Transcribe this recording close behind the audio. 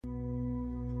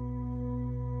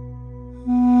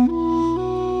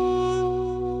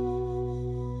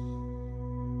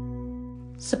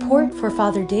Support for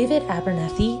Father David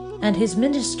Abernethy and his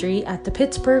ministry at the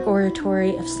Pittsburgh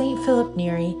Oratory of St. Philip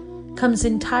Neri comes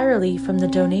entirely from the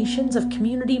donations of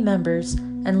community members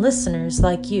and listeners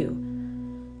like you.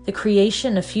 The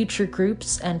creation of future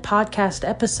groups and podcast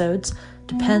episodes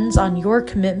depends on your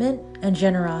commitment and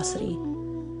generosity.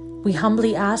 We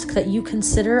humbly ask that you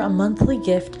consider a monthly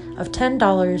gift of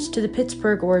 $10 to the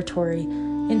Pittsburgh Oratory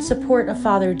in support of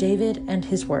Father David and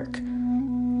his work.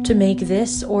 To make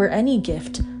this or any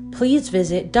gift, please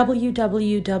visit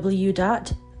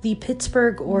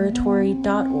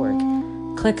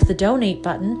www.thepittsburghoratory.org, click the donate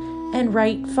button, and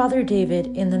write Father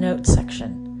David in the notes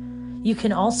section. You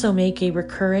can also make a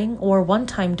recurring or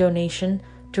one-time donation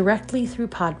directly through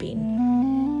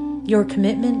Podbean. Your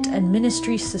commitment and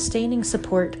ministry-sustaining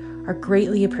support are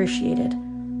greatly appreciated.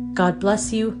 God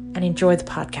bless you and enjoy the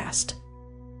podcast.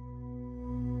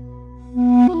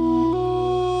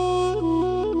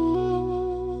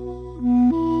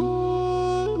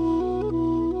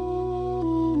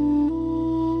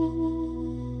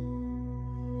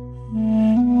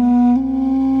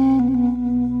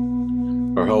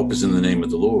 Our help is in the name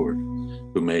of the Lord,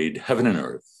 who made heaven and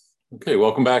earth. Okay,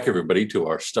 welcome back, everybody, to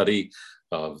our study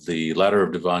of the Ladder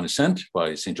of Divine Ascent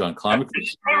by St. John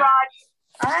Climacus. Hey, Rod.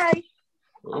 Hi.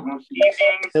 Hello.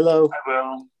 Hello. I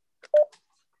will.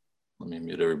 Let me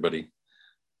mute everybody.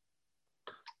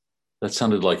 That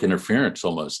sounded like interference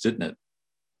almost, didn't it?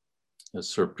 That's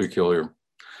sort of peculiar.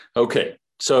 Okay,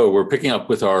 so we're picking up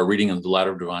with our reading of the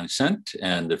Ladder of Divine Ascent.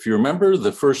 And if you remember,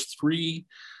 the first three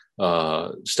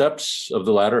steps of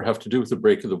the ladder have to do with the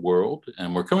break of the world.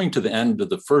 And we're coming to the end of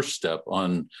the first step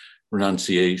on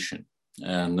renunciation.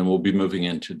 And then we'll be moving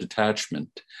into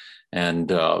detachment.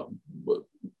 And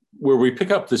where we pick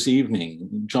up this evening,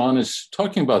 John is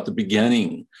talking about the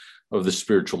beginning of the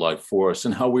spiritual life for us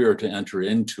and how we are to enter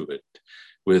into it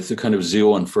with a kind of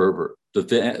zeal and fervor, that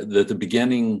the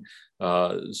beginning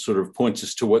sort of points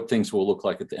us to what things will look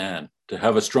like at the end. To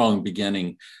have a strong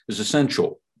beginning is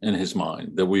essential in his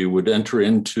mind, that we would enter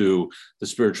into the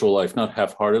spiritual life not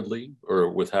half-heartedly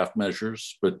or with half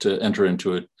measures, but to enter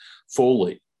into it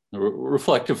fully,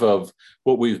 reflective of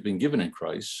what we've been given in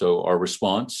Christ. So our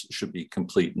response should be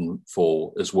complete and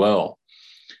full as well.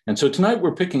 And so tonight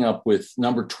we're picking up with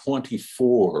number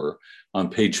 24 on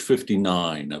page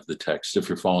 59 of the text, if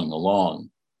you're following along.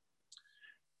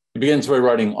 He begins by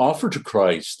writing, "Offer to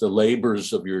Christ the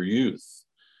labors of your youth,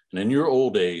 and in your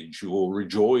old age, you will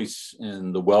rejoice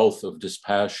in the wealth of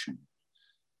dispassion.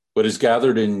 What is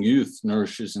gathered in youth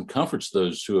nourishes and comforts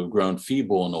those who have grown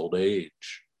feeble in old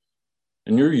age.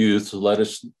 In our youth, let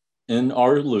us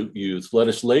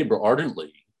labor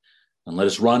ardently, and let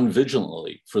us run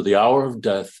vigilantly, for the hour of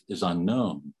death is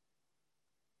unknown.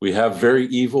 We have very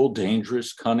evil,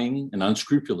 dangerous, cunning, and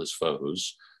unscrupulous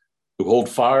foes who hold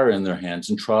fire in their hands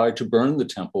and try to burn the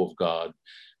temple of God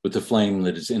with the flame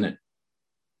that is in it.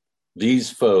 These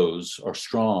foes are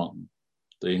strong.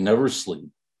 They never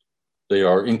sleep. They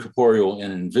are incorporeal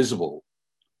and invisible.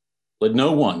 Let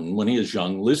no one, when he is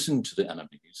young, listen to the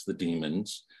enemies, the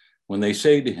demons, when they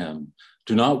say to him,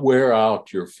 'Do not wear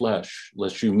out your flesh,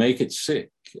 lest you make it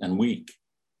sick and weak.'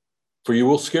 For you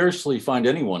will scarcely find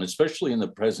anyone, especially in the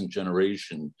present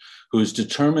generation, who is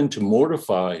determined to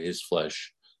mortify his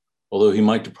flesh, although he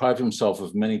might deprive himself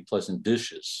of many pleasant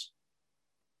dishes.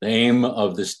 The aim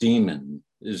of this demon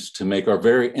is to make our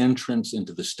very entrance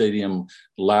into the stadium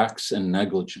lax and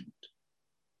negligent,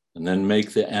 and then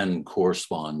make the end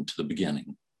correspond to the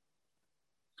beginning."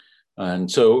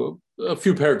 And so a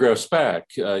few paragraphs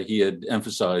back, he had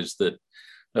emphasized that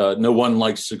no one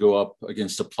likes to go up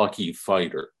against a plucky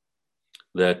fighter,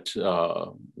 that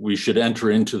we should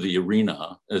enter into the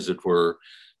arena, as it were,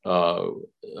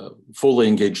 fully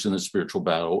engaged in the spiritual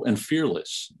battle and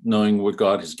fearless, knowing what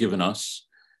God has given us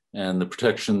and the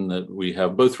protection that we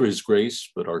have both through his grace,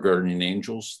 but our guardian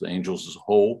angels, the angels as a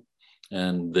whole,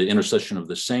 and the intercession of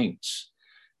the saints.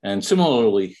 And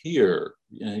similarly here,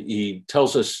 he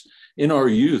tells us in our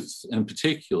youth in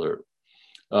particular,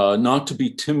 not to be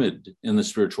timid in the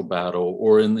spiritual battle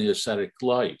or in the ascetic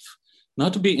life,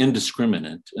 not to be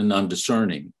indiscriminate and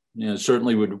undiscerning.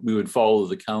 Certainly we would follow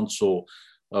the counsel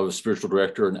of a spiritual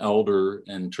director and elder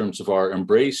in terms of our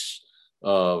embrace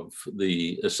of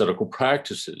the ascetical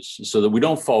practices, so that we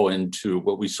don't fall into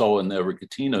what we saw in the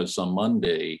Evergetinos on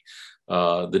Monday,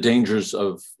 the dangers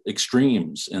of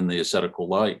extremes in the ascetical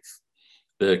life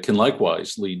that can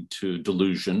likewise lead to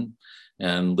delusion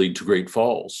and lead to great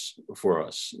falls for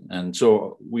us. And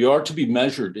so we are to be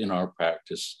measured in our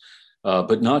practice,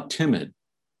 but not timid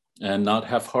and not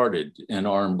half-hearted in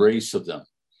our embrace of them.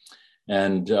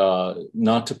 and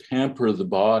not to pamper the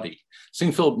body.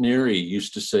 St. Philip Neri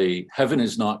used to say, heaven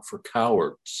is not for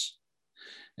cowards.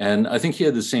 And I think he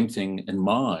had the same thing in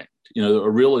mind, a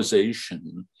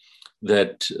realization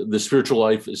that the spiritual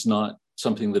life is not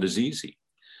something that is easy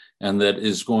and that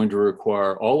is going to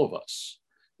require all of us,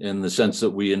 in the sense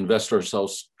that we invest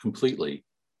ourselves completely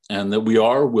and that we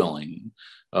are willing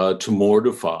to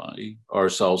mortify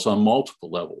ourselves on multiple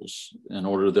levels in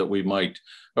order that we might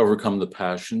overcome the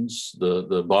passions,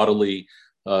 the bodily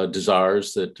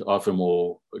desires that often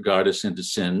will guide us into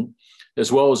sin,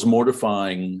 as well as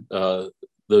mortifying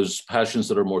those passions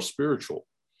that are more spiritual.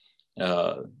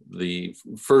 The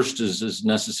first is as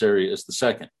necessary as the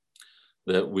second,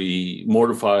 that we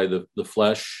mortify the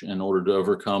flesh in order to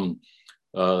overcome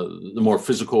the more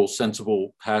physical,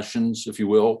 sensible passions, if you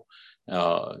will,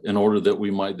 in order that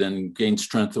we might then gain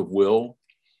strength of will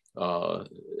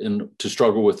and to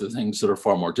struggle with the things that are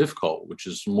far more difficult, which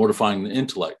is mortifying the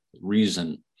intellect,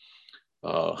 reason,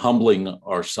 humbling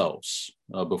ourselves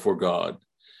before God.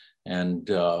 And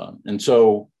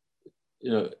so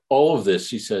all of this,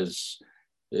 he says,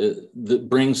 that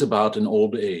brings about in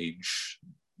old age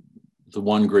the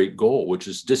one great goal, which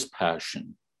is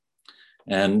dispassion.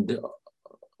 And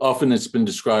often it's been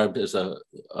described as a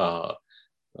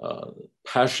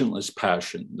passionless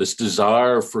passion, this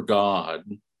desire for God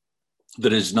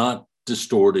that is not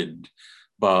distorted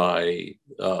by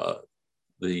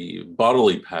the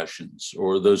bodily passions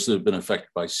or those that have been affected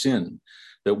by sin,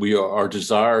 that our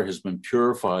desire has been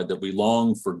purified, that we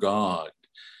long for God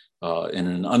in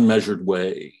an unmeasured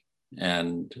way,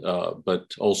 and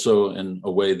but also in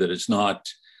a way that is not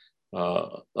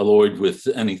alloyed with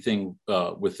anything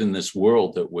within this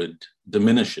world that would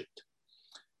diminish it.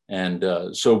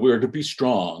 And so we're to be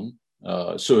strong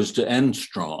so as to end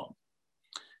strong,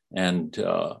 and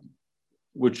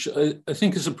which I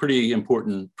think is a pretty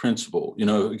important principle.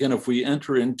 Again, if we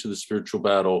enter into the spiritual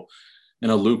battle in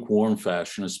a lukewarm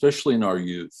fashion, especially in our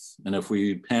youth, and if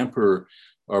we pamper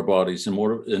our bodies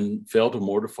and fail to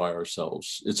mortify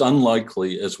ourselves, it's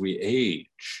unlikely as we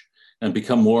age and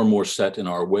become more and more set in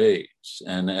our ways,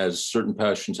 and as certain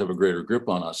passions have a greater grip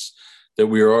on us, that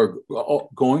we are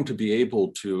going to be able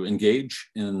to engage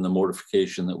in the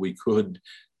mortification that we could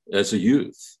as a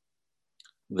youth.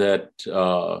 That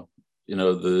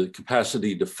the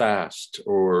capacity to fast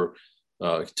or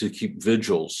to keep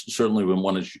vigils, certainly when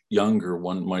one is younger,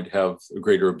 one might have a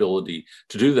greater ability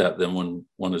to do that than when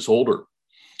one is older.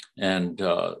 And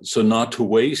so not to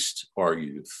waste our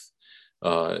youth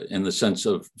in the sense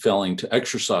of failing to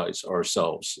exercise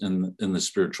ourselves in the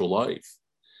spiritual life.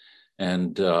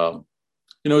 And,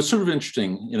 it's sort of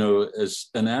interesting, as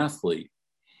an athlete,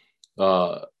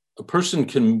 a person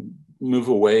can move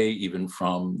away even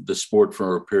from the sport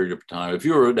for a period of time. If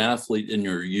you're an athlete in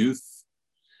your youth,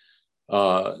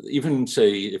 even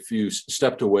say if you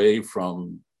stepped away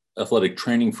from athletic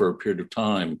training for a period of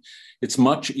time, it's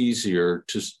much easier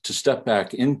to step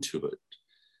back into it.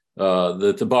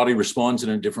 That the body responds in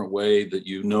a different way, that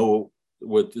you know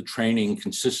what the training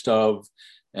consists of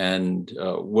and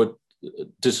what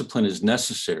discipline is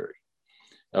necessary.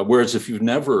 Whereas if you've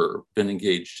never been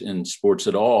engaged in sports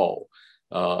at all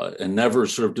and never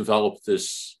sort of developed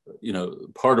this,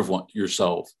 part of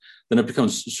yourself, then it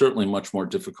becomes certainly much more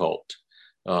difficult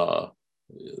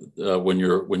when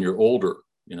you're older.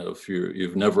 If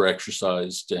you've never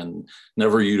exercised and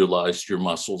never utilized your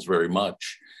muscles very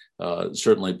much,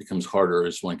 certainly it becomes harder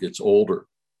as one gets older.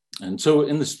 And so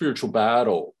in the spiritual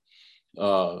battle,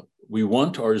 we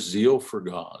want our zeal for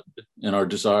God and our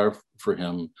desire for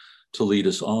him to lead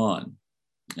us on.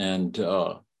 And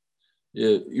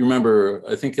you remember,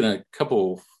 I think in a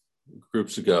couple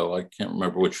groups ago, I can't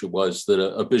remember which it was, that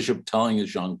a bishop telling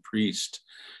his young priest,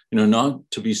 not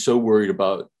to be so worried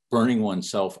about burning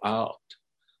oneself out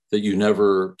that you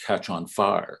never catch on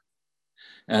fire.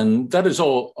 And that is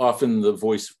all often the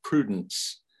voice of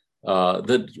prudence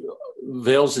that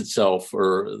veils itself,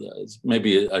 or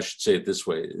maybe I should say it this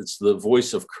way, it's the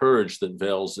voice of courage that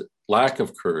veils lack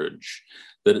of courage,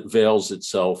 that it veils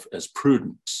itself as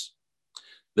prudence,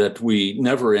 that we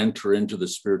never enter into the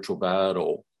spiritual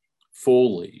battle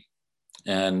fully.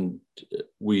 And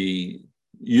we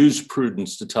use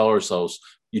prudence to tell ourselves,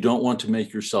 you don't want to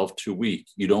make yourself too weak.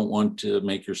 You don't want to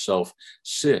make yourself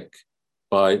sick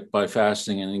by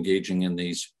fasting and engaging in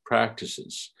these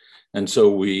practices. And so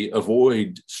we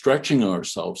avoid stretching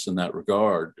ourselves in that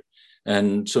regard,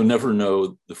 and so never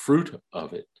know the fruit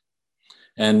of it.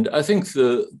 And I think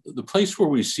the place where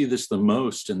we see this the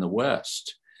most in the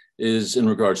West is in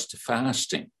regards to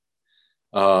fasting,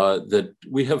 that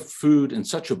we have food in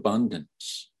such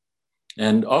abundance.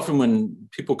 And often when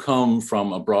people come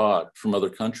from abroad, from other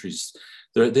countries,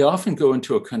 they often go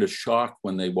into a kind of shock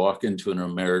when they walk into an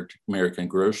American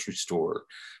grocery store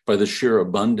by the sheer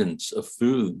abundance of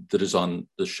food that is on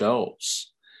the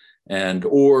shelves, and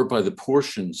or by the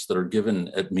portions that are given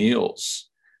at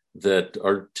meals that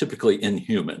are typically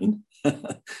inhuman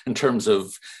in terms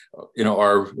of,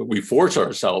 we force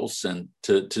ourselves and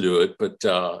to do it, but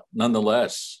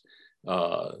nonetheless,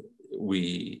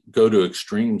 we go to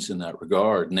extremes in that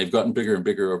regard, and they've gotten bigger and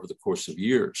bigger over the course of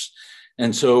years.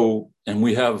 And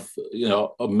we have,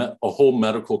 a whole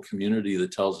medical community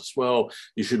that tells us, well,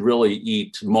 you should really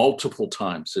eat multiple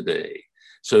times a day.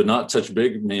 So not such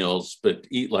big meals, but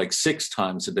eat like 6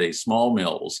 times a day, small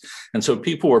meals. And so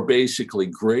people are basically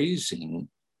grazing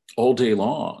all day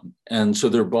long. And so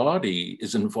their body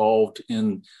is involved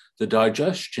in the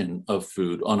digestion of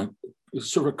food on a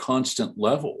sort of constant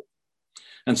level.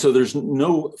 And so there's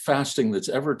no fasting that's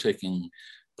ever taking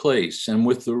place. And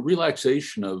with the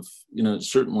relaxation of,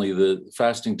 certainly the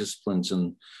fasting disciplines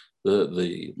in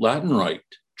the Latin Rite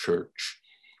Church,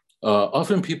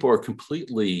 often people are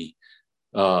completely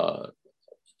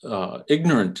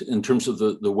ignorant in terms of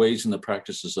the ways and the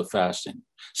practices of fasting,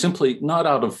 simply not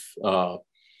out of,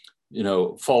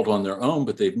 fault on their own,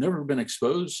 but they've never been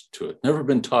exposed to it, never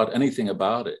been taught anything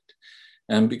about it.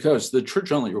 And because the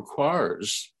church only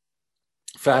requires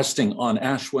fasting on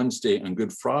Ash Wednesday and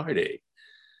Good Friday,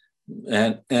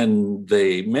 and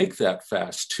they make that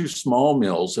fast 2 small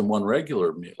meals and 1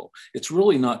 regular meal, it's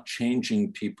really not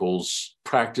changing people's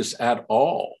practice at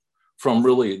all from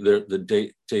really the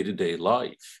day-to-day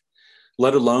life,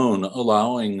 let alone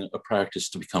allowing a practice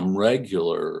to become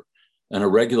regular and a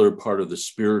regular part of the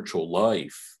spiritual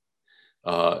life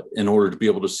in order to be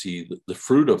able to see the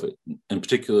fruit of it, in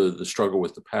particular, the struggle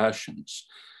with the passions.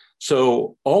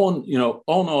 So all in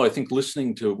all, I think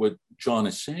listening to what John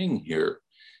is saying here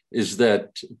is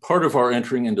that part of our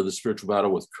entering into the spiritual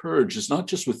battle with courage is not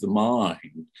just with the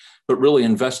mind, but really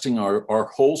investing our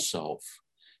whole self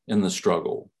in the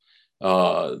struggle.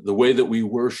 The way that we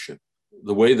worship,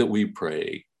 the way that we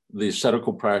pray, the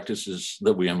ascetical practices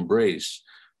that we embrace,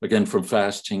 again, from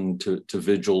fasting to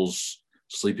vigils,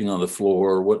 sleeping on the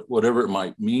floor, whatever it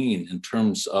might mean in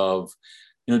terms of,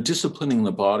 disciplining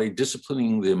the body,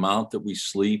 disciplining the amount that we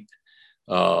sleep,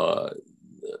 to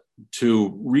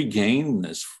regain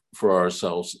this for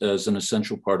ourselves as an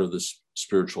essential part of this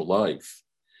spiritual life.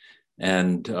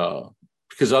 And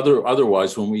because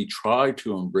otherwise, when we try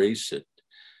to embrace it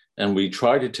and we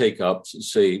try to take up,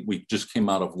 say, we just came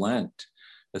out of Lent,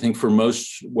 I think for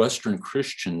most Western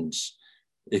Christians,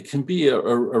 it can be a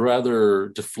rather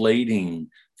deflating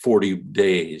 40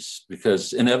 days,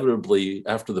 because inevitably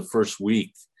after the first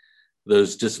week,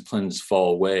 those disciplines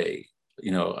fall away.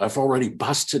 I've already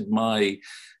busted my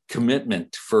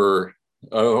commitment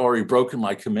I've already broken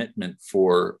my commitment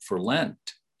for Lent.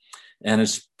 And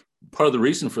it's part of the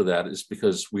reason for that is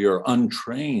because we are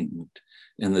untrained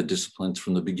in the disciplines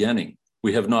from the beginning.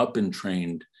 We have not been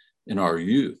trained in our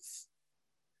youth.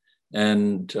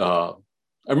 And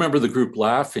I remember the group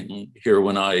laughing here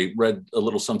when I read a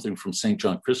little something from St.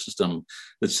 John Chrysostom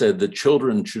that said that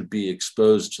children should be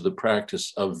exposed to the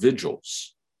practice of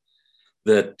vigils,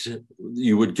 that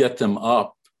you would get them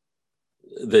up,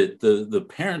 that the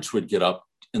parents would get up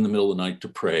in the middle of the night to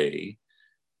pray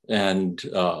and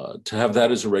to have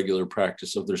that as a regular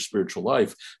practice of their spiritual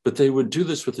life. But they would do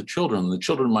this with the children. The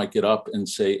children might get up and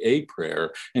say a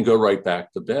prayer and go right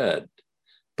back to bed.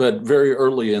 But very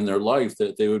early in their life,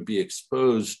 that they would be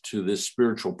exposed to this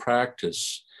spiritual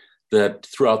practice that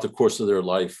throughout the course of their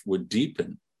life would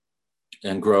deepen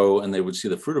and grow, and they would see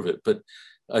the fruit of it. But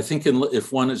I think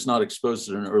if one is not exposed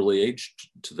at an early age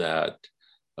to that,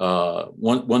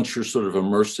 once you're sort of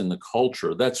immersed in the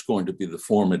culture, that's going to be the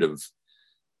formative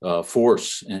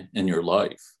force in your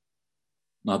life,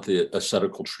 not the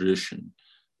ascetical tradition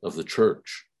of the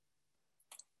church.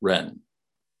 Ren.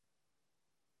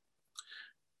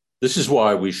 This is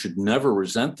why we should never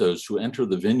resent those who enter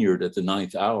the vineyard at the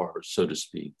 9th hour, so to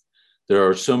speak. There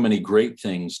are so many great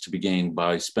things to be gained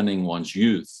by spending one's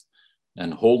youth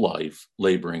and whole life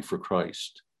laboring for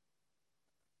Christ.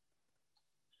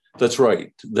 That's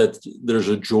right, that there's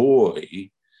a joy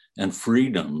and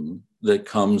freedom that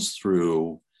comes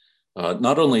through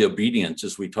not only obedience,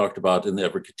 as we talked about in the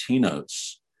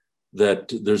Evergetinos,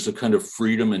 that there's a kind of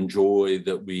freedom and joy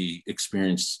that we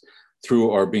experience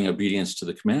through our being obedience to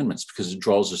the commandments, because it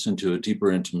draws us into a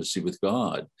deeper intimacy with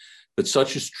God. But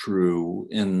such is true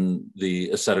in the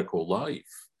ascetical life,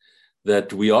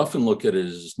 that we often look at it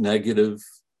as negative,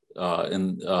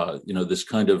 this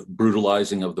kind of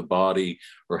brutalizing of the body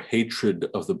or hatred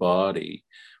of the body,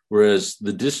 whereas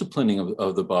the disciplining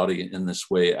of the body in this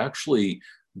way actually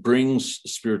brings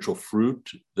spiritual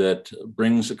fruit that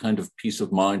brings a kind of peace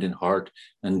of mind and heart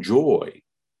and joy.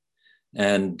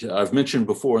 And I've mentioned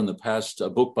before in the past a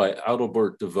book by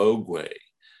Adalbert de Vogüé,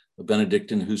 a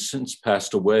Benedictine who's since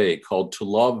passed away, called To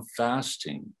Love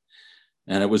Fasting.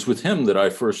 And it was with him that I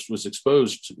first was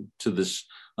exposed to this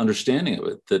understanding of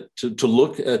it, that to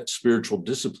look at spiritual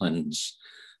disciplines,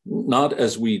 not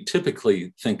as we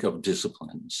typically think of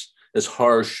disciplines, as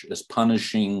harsh, as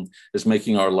punishing, as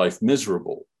making our life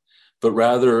miserable, but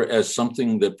rather as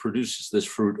something that produces this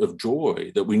fruit of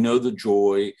joy, that we know the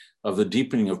joy of the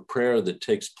deepening of prayer that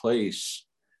takes place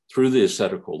through the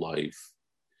ascetical life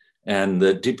and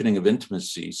the deepening of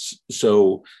intimacies.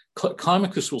 So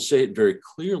Climacus will say it very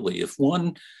clearly. If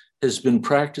one has been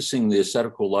practicing the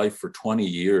ascetical life for 20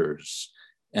 years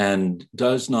and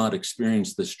does not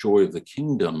experience this joy of the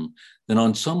kingdom, then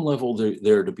on some level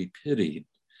they're to be pitied,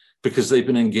 because they've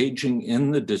been engaging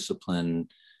in the discipline,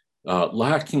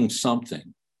 lacking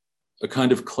something, a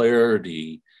kind of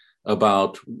clarity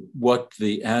about what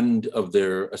the end of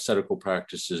their ascetical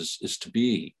practices is to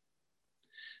be.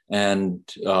 And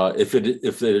if it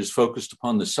is focused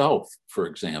upon the self, for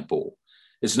example,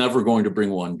 it's never going to bring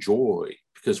one joy,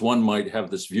 because one might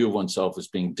have this view of oneself as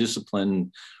being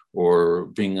disciplined or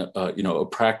being, a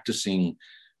practicing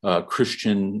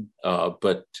Christian.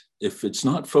 But if it's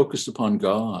not focused upon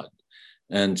God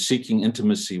and seeking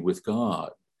intimacy with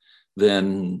God,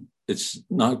 then it's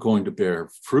not going to bear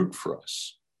fruit for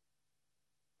us.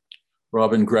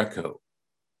 Robin Greco.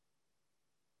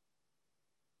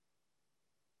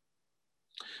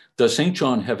 Does St.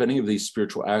 John have any of these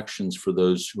spiritual actions for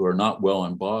those who are not well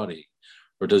in body,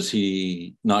 or does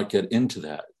he not get into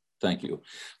that? Thank you.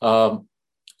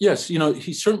 Yes,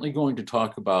 he's certainly going to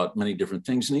talk about many different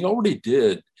things, and he already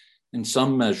did in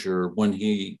some measure when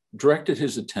he directed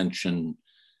his attention.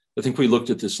 I think we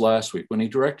looked at this last week, when he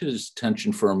directed his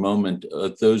attention for a moment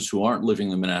at those who aren't living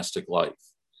the monastic life.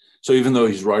 So even though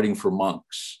he's writing for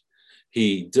monks,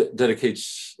 he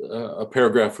dedicates a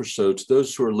paragraph or so to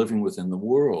those who are living within the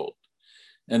world.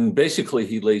 And basically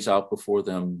he lays out before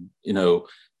them,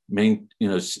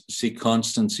 seek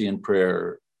constancy in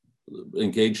prayer,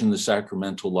 engage in the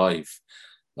sacramental life,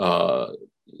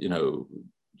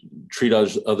 treat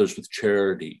others with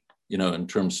charity, in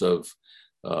terms of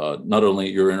not only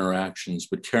your interactions,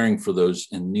 but caring for those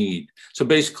in need. So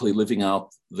basically living out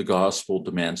the gospel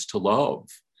demands to love.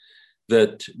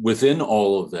 That within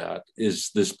all of that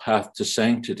is this path to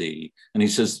sanctity. And he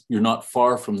says, you're not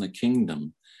far from the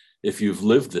kingdom if you've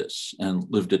lived this and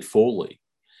lived it fully.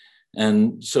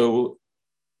 And so,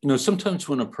 sometimes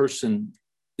when a person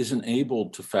isn't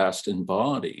able to fast in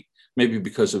body, maybe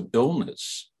because of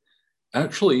illness,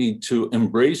 actually to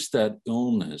embrace that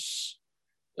illness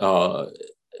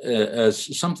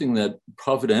as something that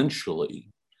providentially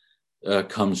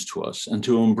comes to us, and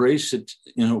to embrace it,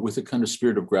 with a kind of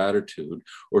spirit of gratitude,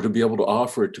 or to be able to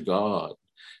offer it to God,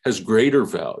 has greater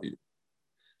value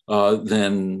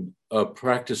than a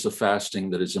practice of fasting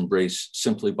that is embraced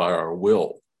simply by our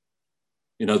will.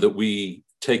 That we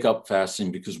take up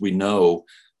fasting because we know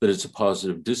that it's a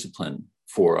positive discipline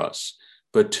for us,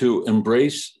 but to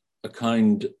embrace a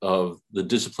kind of the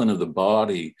discipline of the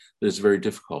body that is very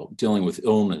difficult, dealing with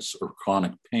illness or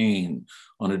chronic pain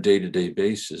on a day-to-day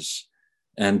basis,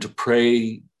 and to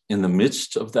pray in the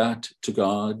midst of that to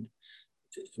God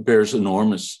bears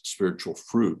enormous spiritual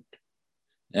fruit.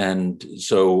 And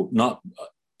so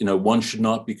one should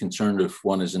not be concerned if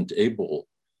one isn't able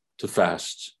to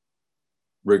fast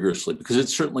rigorously, because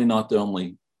it's certainly not the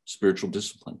only spiritual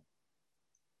discipline.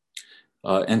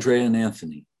 Andrea and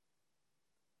Anthony.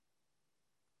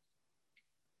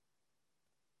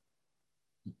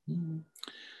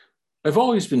 I've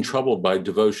always been troubled by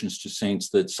devotions to saints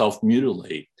that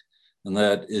self-mutilate, and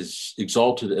that is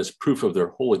exalted as proof of their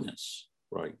holiness,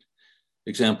 right?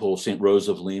 Example, St. Rose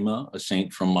of Lima, a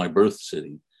saint from my birth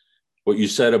city. What you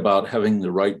said about having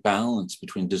the right balance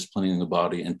between disciplining the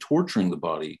body and torturing the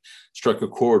body struck a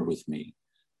chord with me.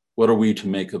 What are we to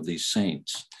make of these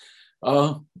saints?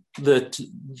 That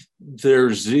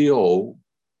their zeal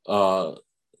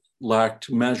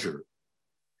lacked measure.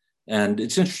 And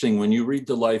it's interesting, when you read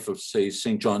the life of, say,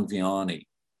 St. John Vianney,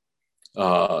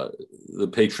 the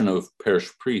patron of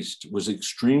parish priest, was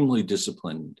extremely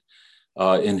disciplined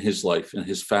in his life. In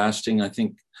his fasting, I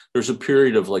think there's a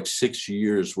period of like 6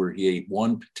 years where he ate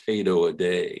one potato a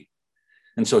day.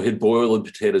 And so he'd boil the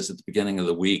potatoes at the beginning of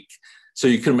the week. So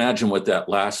you can imagine what that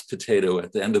last potato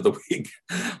at the end of the week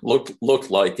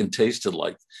looked like and tasted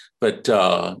like. But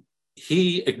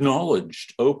he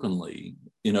acknowledged openly,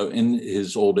 in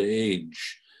his old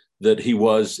age, that he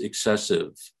was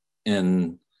excessive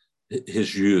in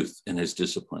his youth and his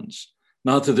disciplines.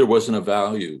 Not that there wasn't a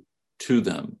value to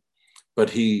them, but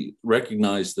he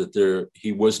recognized that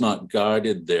he was not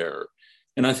guided there.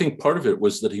 And I think part of it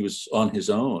was that he was on his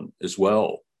own as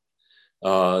well,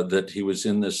 that he was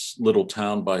in this little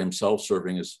town by himself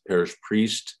serving as parish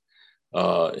priest,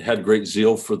 had great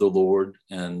zeal for the Lord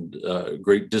and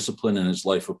great discipline in his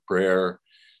life of prayer,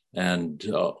 and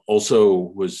also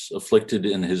was afflicted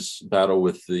in his battle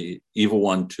with the evil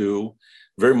one too,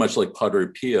 very much like Padre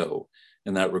Pio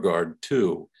in that regard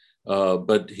too.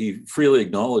 But he freely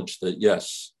acknowledged that,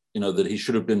 yes, that he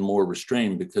should have been more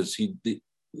restrained because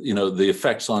the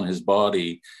effects on his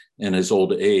body in his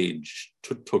old age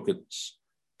took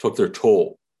their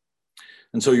toll.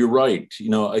 And so you're right.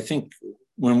 I think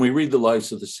when we read the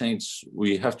lives of the saints,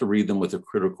 we have to read them with a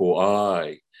critical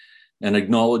eye and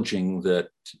acknowledging that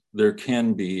there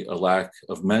can be a lack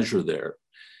of measure there.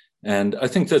 And I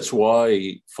think that's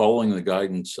why following the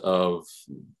guidance of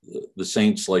the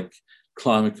saints like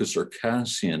Climacus or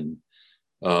Cassian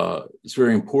is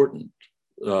very important,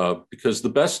 because the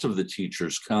best of the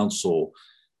teachers counsel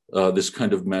this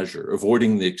kind of measure,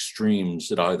 avoiding the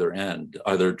extremes at either end,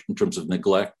 either in terms of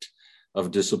neglect of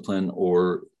discipline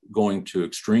or going to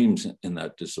extremes in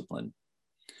that discipline.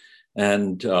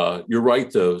 And you're right,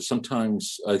 though.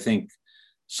 Sometimes I think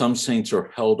some saints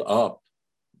are held up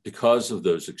because of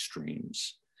those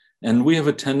extremes. And we have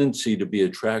a tendency to be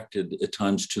attracted at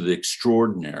times to the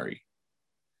extraordinary.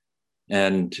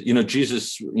 And,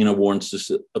 Jesus, warns us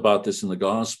about this in the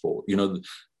gospel,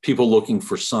 people looking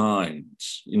for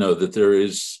signs, that there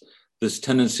is this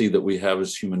tendency that we have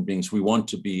as human beings. We want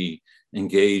to be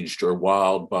engaged or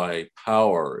wowed by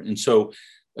power. And so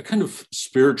a kind of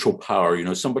spiritual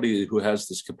power, somebody who has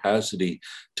this capacity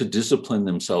to discipline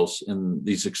themselves in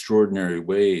these extraordinary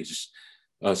ways,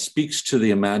 speaks to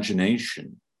the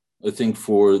imagination, I think,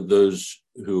 for those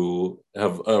who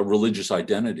have a religious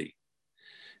identity.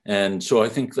 And so I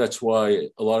think that's why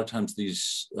a lot of times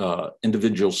these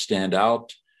individuals stand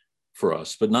out for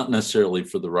us, but not necessarily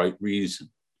for the right reason,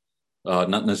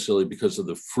 not necessarily because of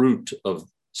the fruit of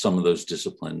some of those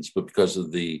disciplines, but because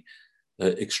of the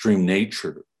extreme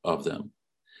nature of them.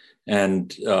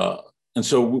 And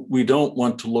so we don't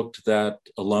want to look to that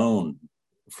alone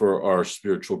for our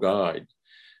spiritual guide.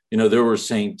 There were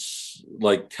saints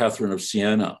like Catherine of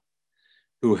Siena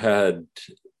who had,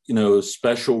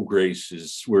 special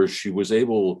graces where she was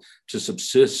able to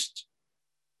subsist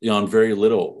on very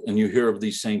little. And you hear of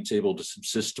these saints able to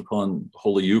subsist upon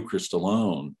Holy Eucharist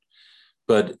alone.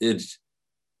 But it's,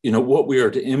 what we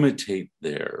are to imitate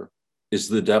there is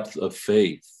the depth of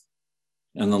faith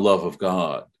and the love of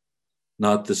God,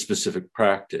 not the specific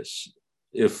practice.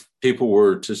 If people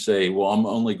were to say, well, I'm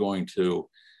only going to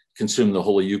consume the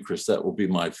Holy Eucharist, that will be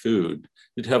my food,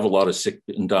 you'd have a lot of sick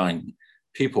and dying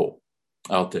people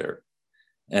out there.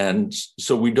 And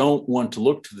so we don't want to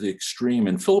look to the extreme.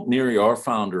 And Philip Neri, our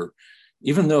founder,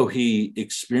 even though he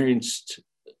experienced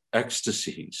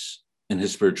ecstasies in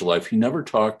his spiritual life, he never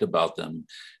talked about them.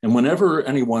 And whenever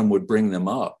anyone would bring them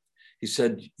up, he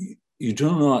said, you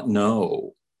do not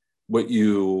know what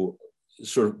you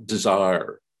sort of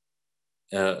desire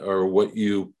or what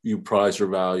you prize or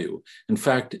value. In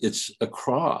fact, it's a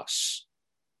cross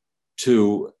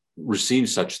to receive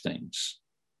such things.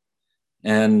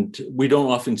 And we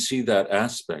don't often see that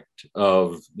aspect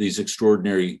of these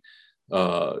extraordinary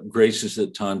graces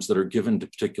at times that are given to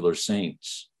particular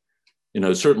saints.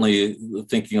 Certainly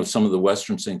thinking of some of the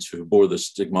Western saints who bore the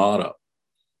stigmata,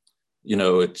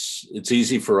 it's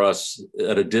easy for us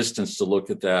at a distance to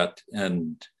look at that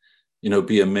and,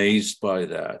 be amazed by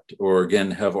that, or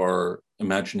again, have our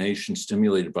imagination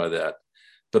stimulated by that.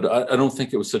 But I don't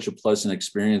think it was such a pleasant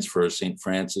experience for St.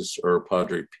 Francis or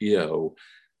Padre Pio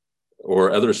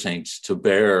or other saints to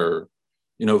bear,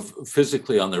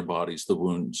 physically on their bodies, the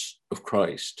wounds of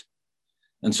Christ.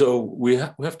 And so we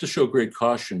have to show great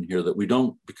caution here that we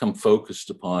don't become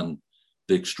focused upon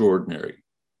the extraordinary.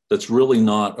 That's really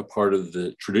not a part of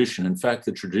the tradition. In fact,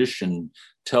 the tradition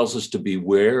tells us to be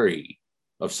wary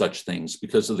of such things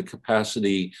because of the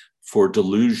capacity for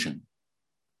delusion.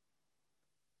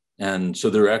 And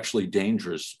so they're actually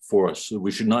dangerous for us. So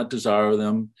we should not desire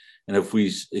them. And if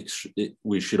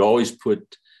we should always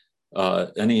put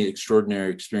any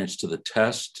extraordinary experience to the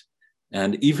test.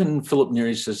 And even Philip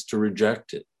Neri says to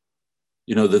reject it,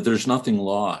 that there's nothing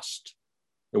lost.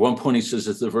 At one point he says,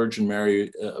 if the Virgin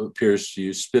Mary appears to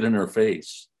you, spit in her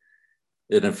face.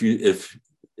 And if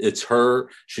it's her,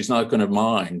 she's not going to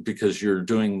mind because you're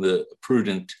doing the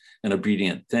prudent and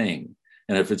obedient thing.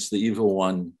 And if it's the evil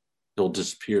one, he'll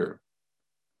disappear.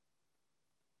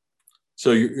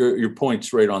 So your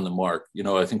point's right on the mark.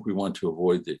 I think we want to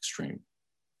avoid the extreme.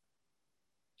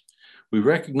 We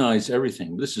recognize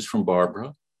everything. This is from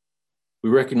Barbara.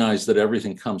 We recognize that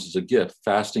everything comes as a gift.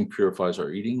 Fasting purifies our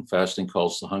eating. Fasting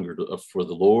calls the hunger for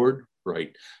the Lord,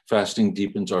 right? Fasting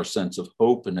deepens our sense of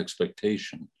hope and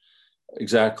expectation.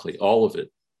 Exactly, all of it.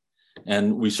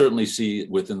 And we certainly see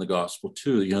within the gospel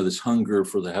too, this hunger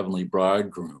for the heavenly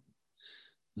bridegroom.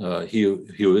 He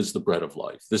who is the bread of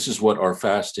life. This is what our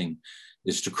fasting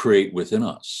is to create within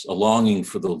us, a longing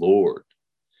for the Lord.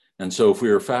 And so if we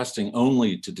are fasting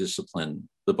only to discipline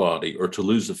the body or to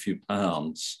lose a few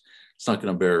pounds, it's not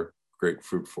going to bear great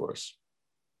fruit for us.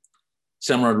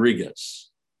 Sam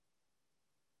Rodriguez.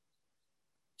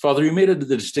 Father, you made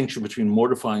the distinction between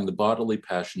mortifying the bodily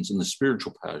passions and the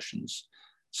spiritual passions.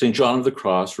 St. John of the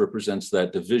Cross represents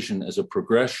that division as a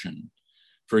progression.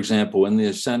 For example, in the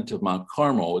ascent of Mount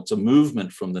Carmel, it's a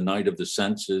movement from the night of the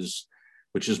senses,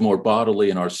 which is more bodily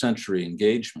and our sensory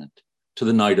engagement, to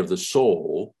the night of the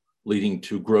soul, leading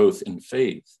to growth in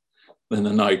faith, then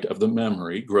the night of the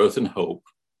memory, growth in hope,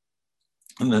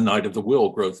 and the night of the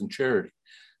will, growth in charity.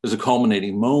 There's a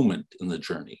culminating moment in the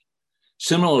journey.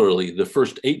 Similarly, the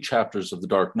first 8 chapters of the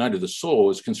Dark Night of the Soul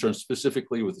is concerned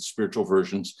specifically with the spiritual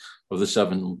versions of the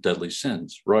 7 deadly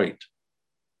sins, right?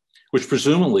 Which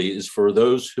presumably is for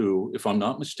those who, if I'm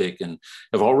not mistaken,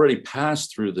 have already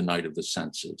passed through the night of the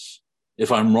senses. If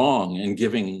I'm wrong in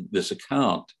giving this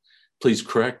account, please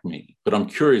correct me. But I'm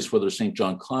curious whether St.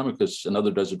 John Climacus and other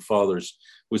Desert Fathers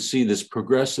would see this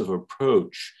progressive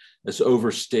approach as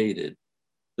overstated,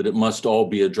 that it must all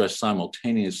be addressed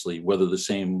simultaneously, whether the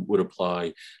same would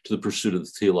apply to the pursuit of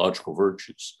the theological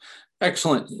virtues.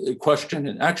 Excellent question.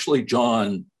 And actually,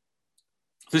 John,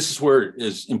 this is where it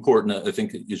is important, I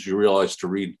think, as you realize, to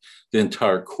read the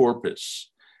entire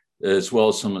corpus, as well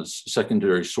as some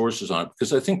secondary sources on it,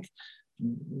 because I think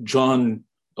John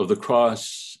of the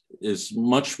Cross is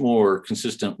much more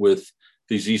consistent with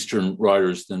these Eastern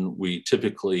writers than we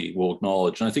typically will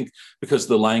acknowledge. And I think because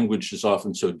the language is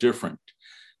often so different,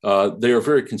 they are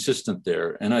very consistent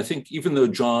there. And I think even though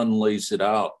John lays it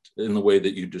out in the way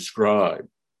that you describe,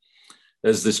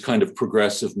 as this kind of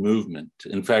progressive movement.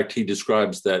 In fact, he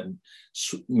describes that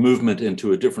movement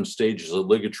into a different stage as a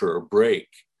ligature or break,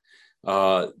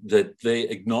 that they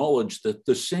acknowledge that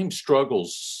the same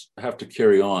struggles have to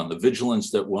carry on. The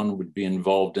vigilance that one would be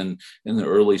involved in the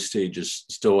early stages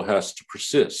still has to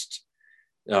persist.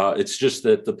 It's just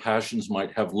that the passions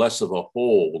might have less of a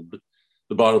hold.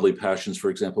 The bodily passions,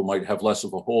 for example, might have less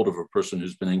of a hold of a person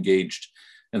who's been engaged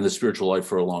in the spiritual life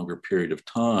for a longer period of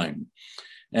time.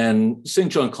 And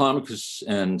St. John Climacus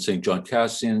and St. John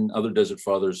Cassian, other Desert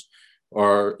Fathers,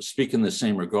 are speak in the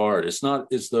same regard. It's not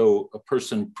as though a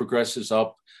person progresses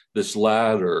up this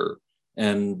ladder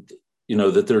and,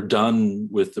 that they're done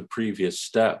with the previous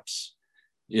steps,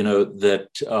 that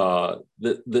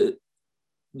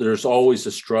there's always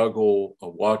a struggle, a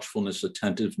watchfulness,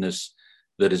 attentiveness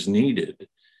that is needed.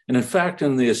 And in fact,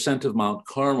 in the ascent of Mount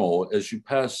Carmel, as you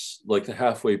pass like the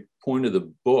halfway point of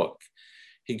the book,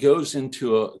 he goes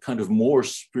into a kind of more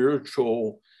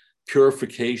spiritual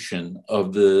purification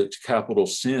of the capital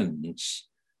sins,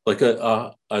 like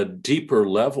a deeper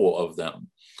level of them.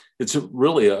 It's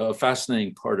really a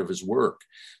fascinating part of his work.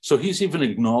 So he's even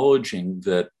acknowledging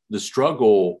that the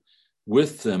struggle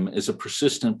with them is a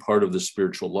persistent part of the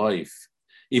spiritual life,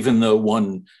 even though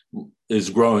one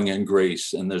is growing in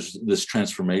grace and there's this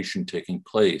transformation taking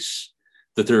place,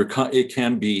 that it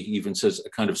can be, he even says, a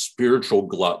kind of spiritual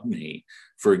gluttony,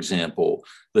 for example,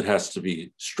 that has to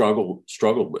be struggled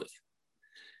with.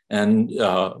 And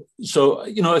so,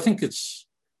 I think it's,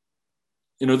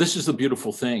 this is the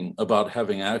beautiful thing about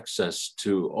having access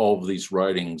to all of these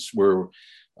writings, where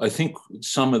I think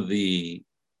some of the,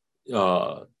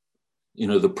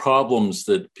 the problems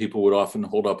that people would often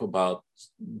hold up about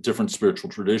different spiritual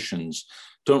traditions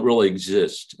don't really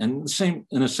exist. And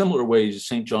in a similar way,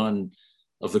 St. John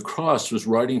of the Cross was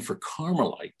writing for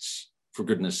Carmelites, for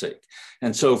goodness sake.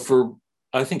 And so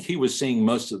I think he was seeing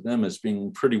most of them as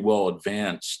being pretty well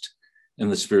advanced in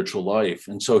the spiritual life.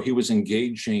 And so he was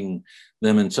engaging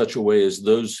them in such a way as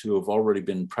those who have already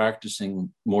been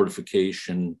practicing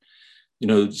mortification,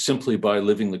 simply by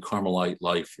living the Carmelite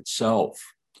life itself.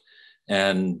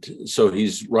 And so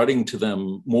he's writing to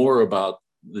them more about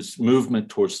this movement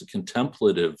towards the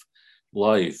contemplative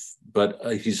life, but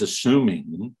he's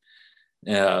assuming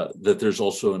that there's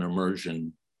also an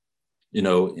immersion,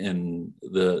 in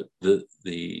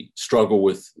the struggle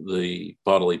with the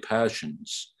bodily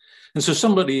passions. And so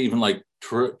somebody even like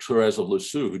Therese of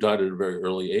Lisieux, who died at a very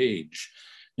early age,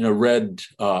 read,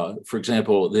 for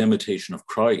example, The Imitation of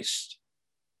Christ,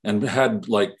 and had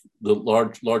like the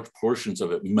large portions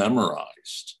of it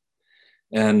memorized.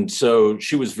 And so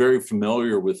she was very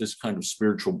familiar with this kind of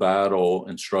spiritual battle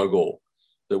and struggle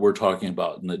that we're talking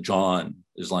about and that John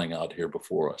is laying out here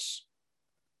before us.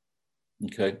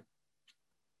 Okay,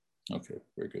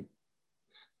 very good.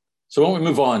 So why don't we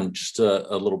move on just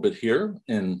a little bit here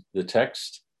in the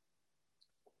text.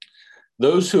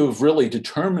 Those who have really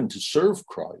determined to serve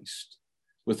Christ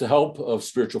with the help of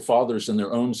spiritual fathers and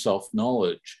their own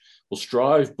self-knowledge will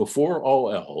strive before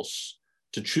all else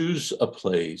to choose a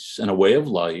place and a way of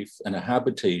life and a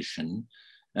habitation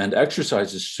and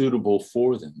exercises suitable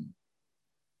for them.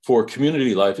 For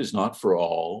community life is not for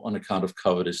all on account of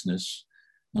covetousness,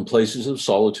 and places of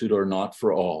solitude are not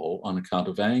for all on account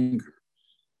of anger,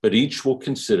 but each will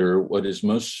consider what is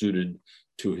most suited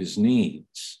to his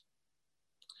needs.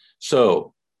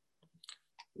 So,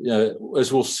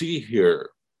 as we'll see here,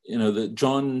 that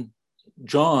John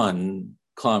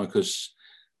Climacus,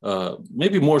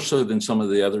 maybe more so than some of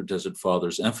the other desert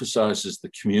fathers, emphasizes the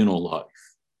communal life,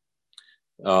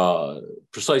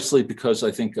 precisely because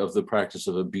I think of the practice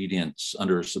of obedience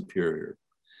under a superior,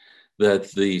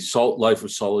 that the life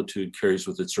of solitude carries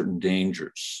with it certain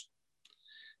dangers.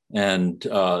 And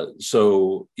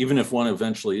so even if one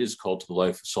eventually is called to the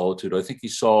life of solitude, I think he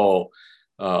saw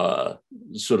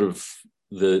sort of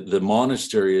the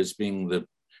monastery as being the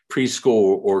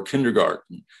preschool or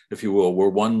kindergarten, if you will, where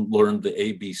one learned the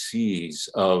ABCs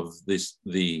of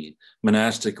the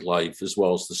monastic life as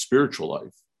well as the spiritual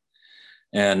life.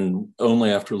 And only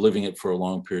after living it for a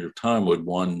long period of time would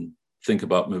one think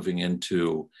about moving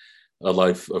into a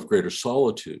life of greater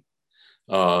solitude.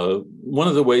 One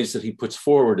of the ways that he puts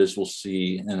forward, as we'll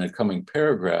see in a coming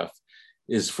paragraph,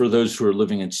 is for those who are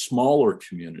living in smaller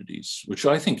communities, which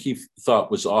I think he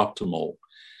thought was optimal,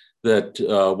 that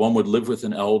one would live with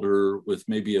an elder with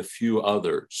maybe a few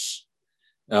others.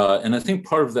 And I think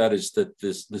part of that is that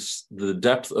the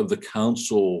depth of the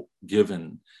counsel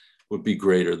given would be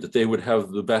greater, that they would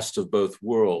have the best of both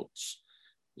worlds.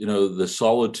 The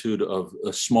solitude of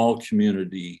a small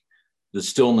community, the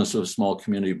stillness of a small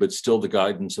community, but still the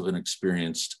guidance of an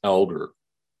experienced elder.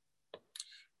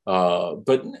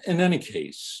 But in any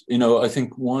case, I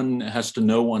think one has to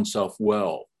know oneself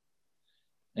well.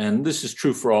 And this is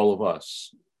true for all of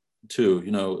us too,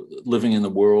 living in the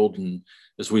world. And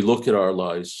as we look at our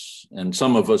lives, and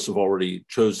some of us have already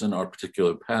chosen our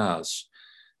particular paths,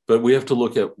 but we have to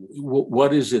look at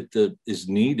what is it that is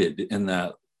needed in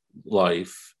that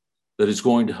life that is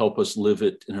going to help us live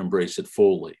it and embrace it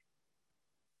fully.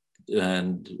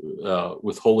 And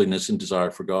with holiness and desire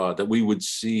for God, that we would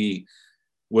see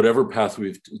whatever path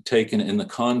we've taken in the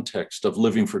context of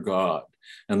living for God,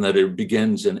 and that it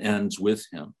begins and ends with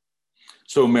him.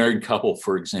 So a married couple,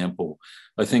 for example,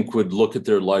 I think would look at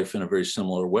their life in a very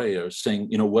similar way, or saying,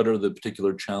 what are the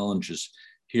particular challenges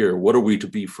here? What are we to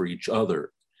be for each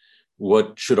other?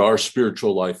 What should our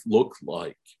spiritual life look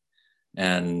like?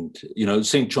 And,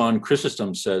 St. John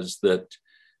Chrysostom says that,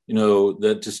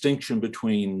 that distinction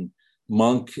between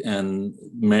monk and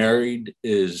married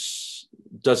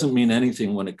doesn't mean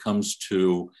anything when it comes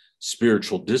to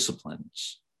spiritual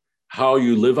disciplines. How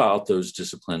you live out those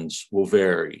disciplines will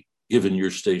vary given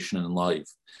your station in life.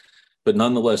 But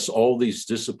nonetheless, all these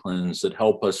disciplines that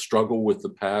help us struggle with the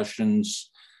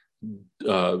passions,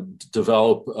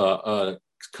 develop a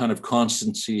kind of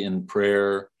constancy in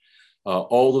prayer,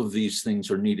 all of these things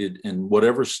are needed in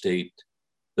whatever state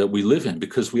that we live in,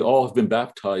 because we all have been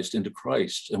baptized into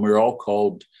Christ, and we're all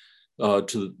called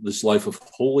to this life of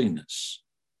holiness.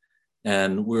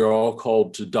 And we're all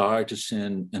called to die to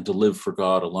sin and to live for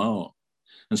God alone.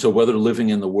 And so whether living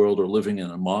in the world or living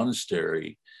in a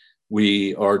monastery,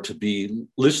 we are to be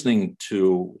listening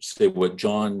to, say, what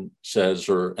John says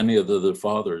or any of the other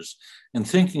fathers, and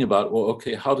thinking about, well,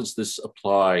 okay, how does this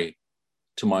apply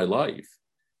to my life?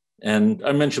 And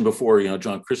I mentioned before,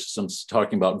 John Chrysostom's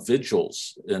talking about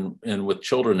vigils and with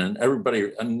children, and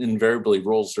everybody invariably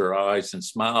rolls their eyes and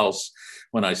smiles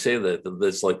when I say that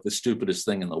that's like the stupidest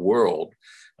thing in the world.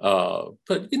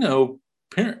 But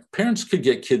parents could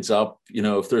get kids up,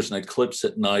 if there's an eclipse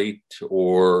at night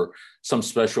or some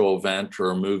special event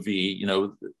or a movie,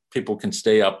 people can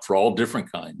stay up for all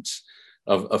different kinds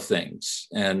of things.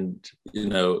 And,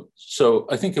 so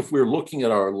I think if we're looking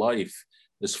at our life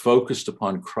is focused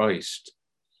upon Christ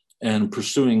and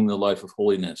pursuing the life of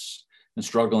holiness and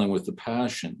struggling with the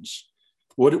passions,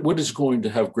 what is going to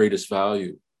have greatest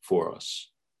value for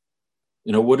us?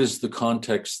 What is the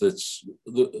context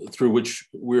through which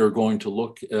we are going to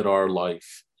look at our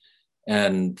life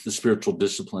and the spiritual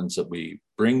disciplines that we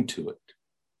bring to it?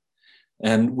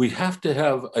 And we have to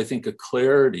have, I think, a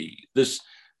clarity. This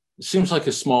It seems like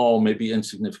a small, maybe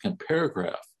insignificant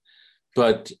paragraph.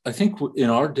 But I think in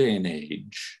our day and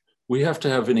age, we have to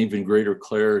have an even greater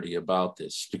clarity about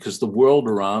this, because the world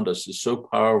around us is so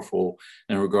powerful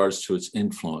in regards to its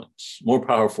influence, more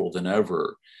powerful than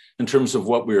ever in terms of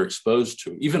what we're exposed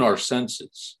to, even our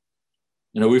senses.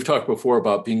 We've talked before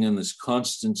about being in this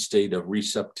constant state of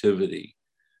receptivity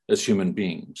as human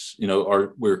beings.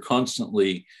 We're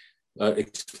constantly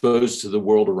exposed to the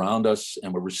world around us,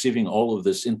 and we're receiving all of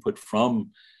this input from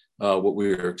what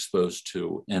we are exposed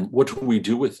to. And what do we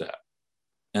do with that?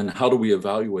 And how do we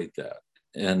evaluate that?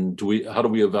 And how do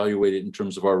we evaluate it in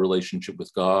terms of our relationship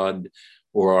with God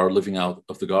or our living out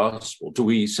of the gospel? Do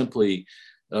we simply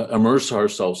immerse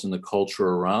ourselves in the culture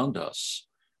around us,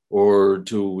 or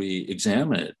do we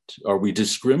examine it? Are we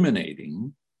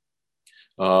discriminating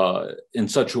in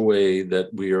such a way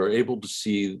that we are able to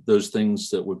see those things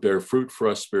that would bear fruit for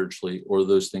us spiritually, or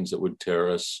those things that would tear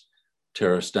us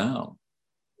down,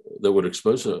 that would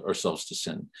expose ourselves to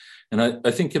sin? And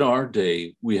I think in our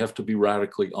day, we have to be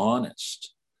radically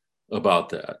honest about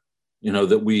that,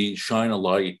 that we shine a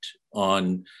light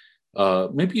on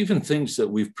maybe even things that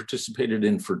we've participated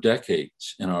in for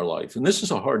decades in our life. And this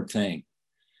is a hard thing,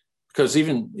 because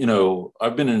even,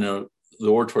 I've been in the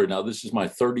oratory now, this is my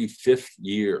 35th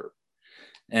year.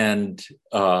 And,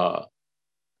 I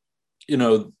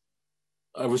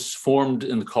was formed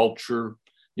in the culture.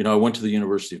 I went to the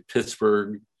University of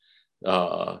Pittsburgh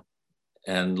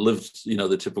and lived,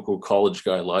 the typical college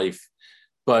guy life,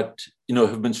 but,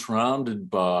 have been surrounded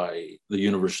by the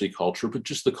university culture, but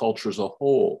just the culture as a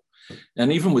whole.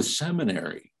 And even with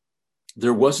seminary,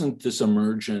 there wasn't this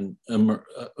immersion in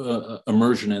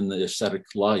the ascetic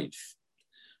life,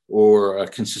 or a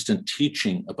consistent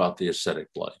teaching about the ascetic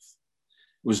life.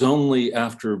 It was only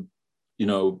after,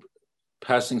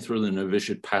 passing through the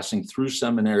novitiate, passing through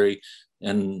seminary,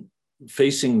 and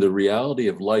facing the reality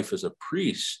of life as a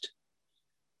priest,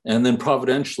 and then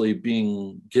providentially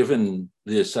being given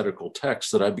the ascetical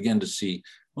text, that I began to see,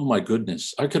 oh my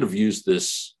goodness, I could have used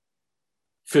this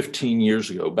 15 years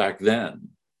ago back then,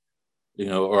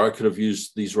 or I could have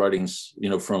used these writings,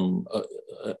 from,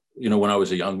 when I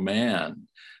was a young man,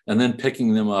 and then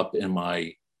picking them up in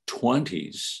my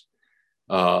 20s,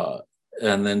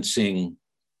 and then seeing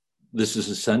this is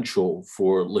essential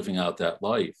for living out that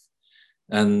life.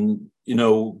 And,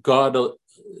 God,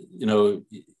 you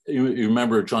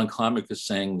remember John Climacus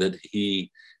saying that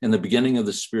he, in the beginning of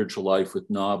the spiritual life with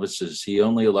novices, he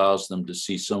only allows them to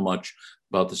see so much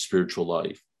about the spiritual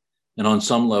life. And on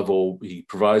some level, he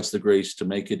provides the grace to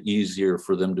make it easier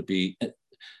for them to be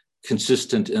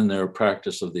consistent in their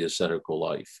practice of the ascetical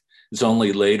life. It's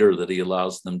only later that he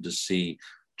allows them to see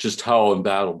just how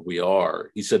embattled we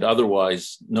are. He said,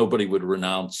 otherwise, nobody would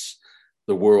renounce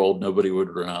the world, nobody would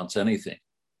renounce anything.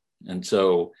 And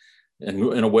so,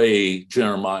 in a way,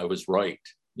 Jeremiah was right.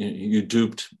 You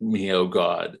duped me, oh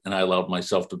God, and I allowed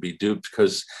myself to be duped,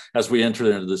 because as we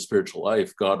enter into the spiritual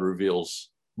life, God reveals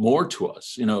more to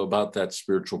us, about that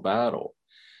spiritual battle.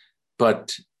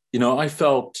 But, I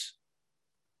felt,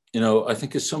 I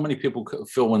think as so many people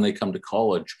feel when they come to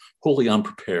college, wholly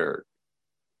unprepared.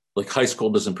 Like high school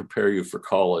doesn't prepare you for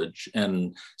college,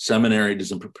 and seminary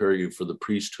doesn't prepare you for the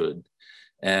priesthood.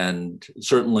 And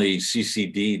certainly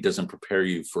CCD doesn't prepare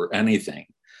you for anything,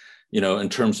 in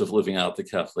terms of living out the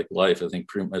Catholic life. I think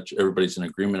pretty much everybody's in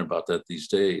agreement about that these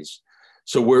days.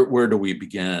 So where do we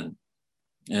begin?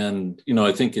 And,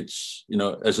 I think it's,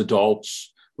 as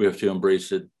adults, we have to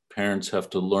embrace it. Parents have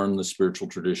to learn the spiritual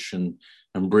tradition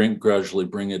and gradually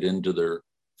bring it into their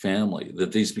family,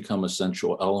 that these become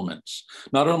essential elements,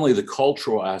 not only the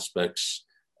cultural aspects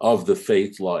of the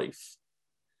faith life,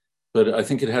 but I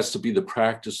think it has to be the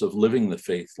practice of living the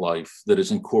faith life that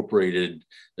is incorporated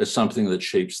as something that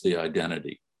shapes the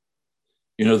identity.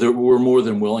 That we're more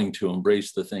than willing to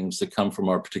embrace the things that come from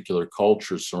our particular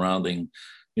cultures surrounding,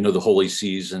 the holy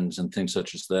seasons and things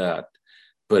such as that,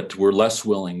 but we're less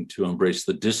willing to embrace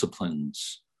the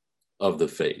disciplines of the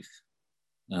faith.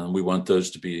 And we want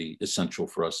those to be essential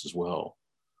for us as well.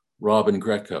 Robin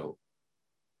Greco,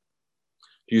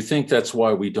 do you think that's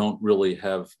why we don't really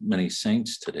have many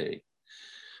saints today?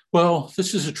 Well,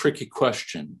 this is a tricky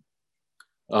question.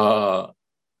 I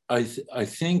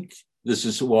think this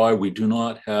is why we do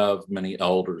not have many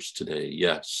elders today,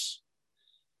 yes.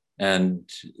 And,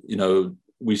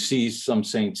 we see some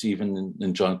saints even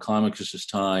in John Climacus's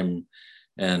time,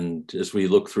 and as we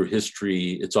look through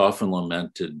history, it's often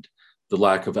lamented the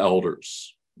lack of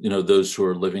elders, those who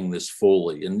are living this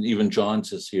fully. And even John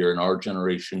says here, in our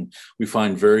generation, we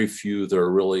find very few that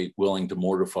are really willing to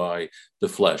mortify the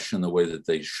flesh in the way that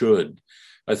they should.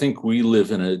 I think we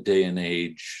live in a day and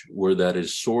age where that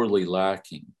is sorely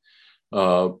lacking.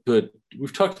 But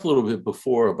we've talked a little bit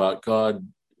before about God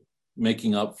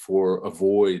making up for a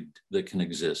void that can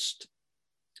exist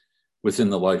within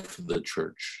the life of the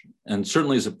church. And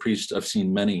certainly as a priest, I've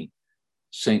seen many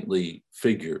saintly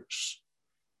figures.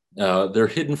 They're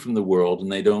hidden from the world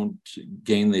and they don't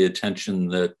gain the attention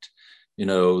that,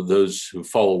 those who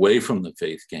fall away from the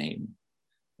faith gain.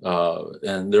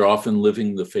 And they're often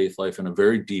living the faith life in a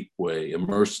very deep way,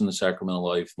 immersed in the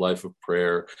sacramental life of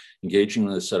prayer, engaging in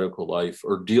the ascetical life,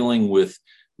 or dealing with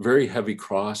very heavy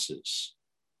crosses,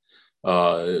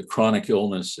 chronic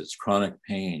illnesses, chronic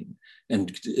pain,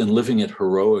 and living it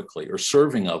heroically or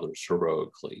serving others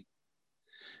heroically.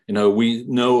 We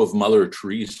know of Mother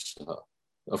Teresa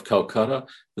of Calcutta,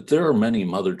 but there are many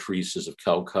Mother Teresas of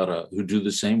Calcutta who do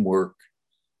the same work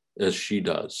as she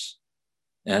does.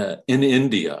 In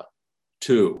India,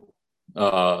 too,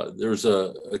 there's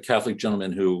a Catholic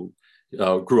gentleman who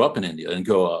grew up in India and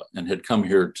Goa and had come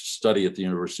here to study at the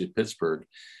University of Pittsburgh.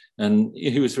 And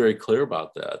he was very clear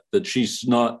about that she's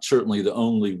not certainly the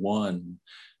only one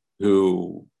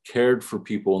who cared for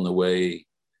people in the way,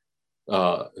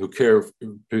 who care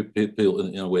for people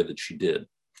in a way that she did.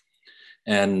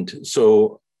 And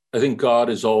so I think God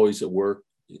is always at work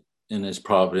in his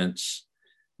providence.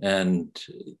 And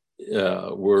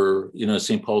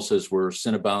St. Paul says, where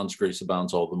sin abounds, grace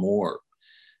abounds all the more.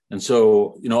 And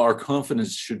so, our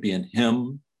confidence should be in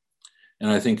him. And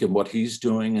I think in what he's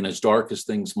doing, and as dark as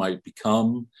things might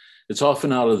become, it's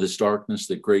often out of this darkness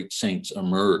that great saints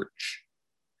emerge.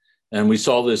 And we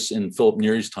saw this in Philip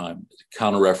Neri's time,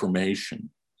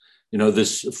 Counter-Reformation,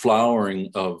 this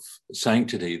flowering of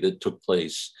sanctity that took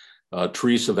place.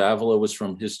 Teresa of Avila was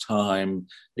from his time,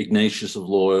 Ignatius of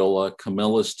Loyola,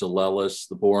 Camillus de Lellis,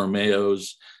 the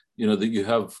Borromeos, that you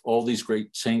have all these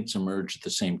great saints emerge at the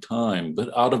same time, but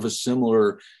out of a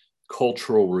similar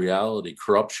cultural reality,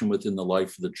 corruption within the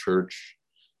life of the church,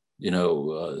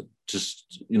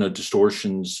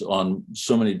 distortions on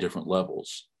so many different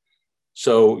levels.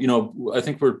 So, I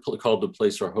think we're called to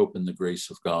place our hope in the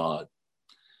grace of God,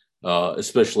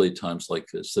 especially at times like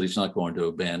this, that he's not going to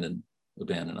abandon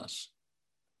us.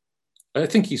 I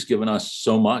think he's given us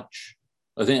so much.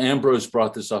 I think Ambrose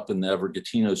brought this up in the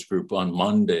Evergetinos group on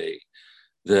Monday,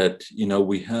 that,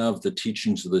 we have the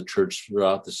teachings of the church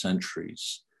throughout the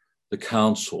centuries, the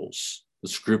councils, the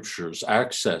scriptures,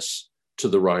 access to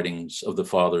the writings of the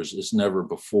fathers as never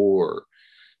before.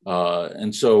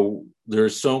 And so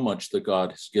there's so much that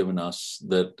God has given us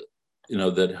that,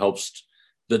 that helps,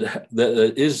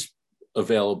 that is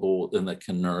available and that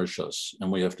can nourish us,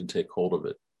 and we have to take hold of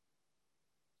it.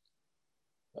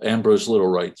 Ambrose Little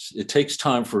writes, it takes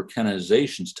time for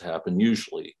canonizations to happen,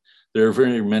 usually. There are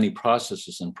very many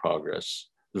processes in progress.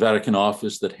 The Vatican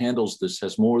office that handles this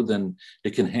has more than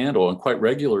it can handle, and quite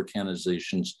regular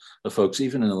canonizations of folks,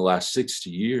 even in the last 60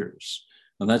 years.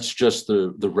 And that's just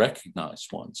the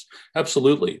recognized ones.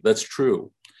 Absolutely, that's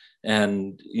true.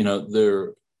 And,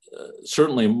 there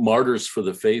certainly martyrs for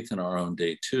the faith in our own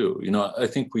day too. I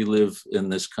think we live in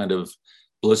this kind of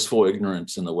blissful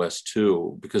ignorance in the West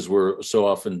too, because we're so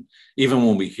often, even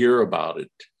when we hear about it,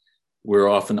 we're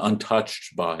often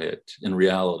untouched by it in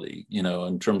reality,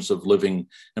 in terms of living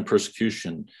in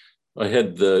persecution. I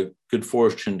had the good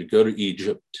fortune to go to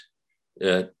Egypt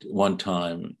at one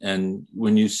time. And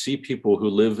when you see people who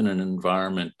live in an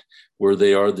environment where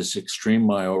they are this extreme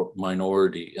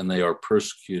minority and they are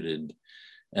persecuted,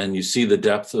 and you see the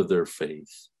depth of their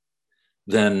faith,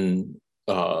 then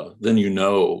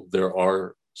there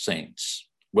are saints,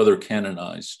 whether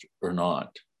canonized or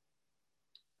not.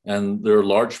 And there are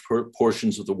large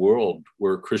portions of the world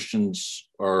where Christians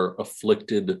are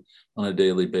afflicted on a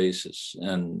daily basis,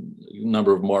 and a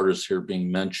number of martyrs here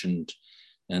being mentioned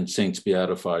and saints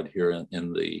beatified here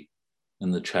in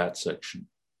the chat section.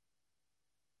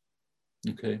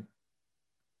 Okay,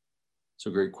 it's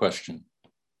a great question.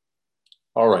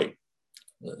 All right,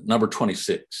 number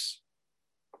 26.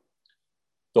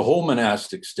 The whole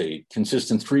monastic state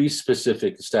consists in three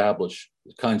specific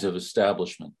kinds of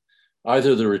establishment: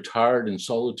 either the retired in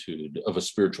solitude of a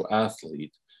spiritual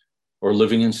athlete, or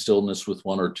living in stillness with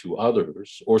one or two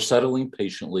others, or settling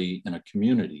patiently in a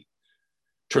community.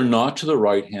 Turn not to the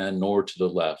right hand nor to the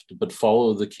left, but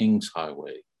follow the King's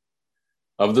highway.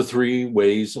 Of the three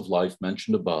ways of life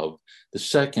mentioned above, the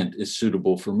second is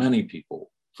suitable for many people.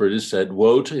 For it is said,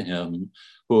 woe to him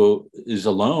who is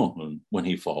alone when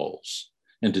he falls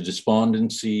into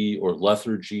despondency or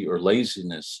lethargy or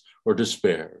laziness or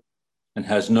despair, and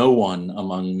has no one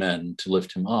among men to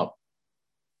lift him up.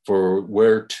 For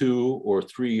where two or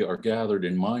three are gathered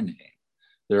in my name,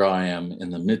 there I am in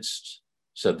the midst.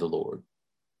 said the Lord.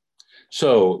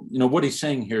 So, what he's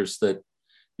saying here is that,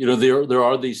 there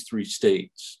are these three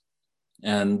states.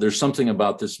 And there's something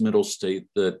about this middle state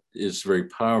that is very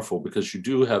powerful, because you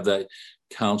do have that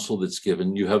counsel that's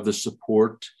given. You have the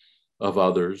support of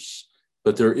others,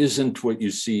 but there isn't what you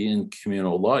see in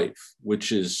communal life,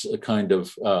 which is a kind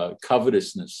of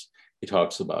covetousness he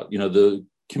talks about. The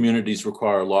communities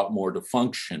require a lot more to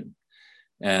function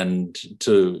and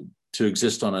to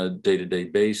exist on a day-to-day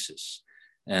basis.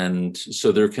 And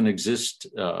so there can exist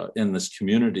in this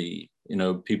community,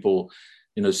 people,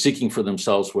 seeking for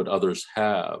themselves what others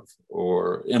have,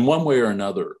 or in one way or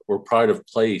another, or pride of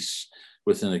place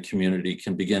within a community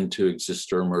can begin to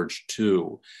exist or emerge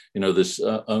too. This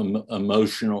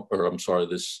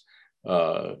this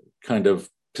kind of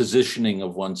positioning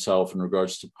of oneself in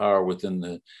regards to power within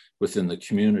the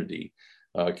community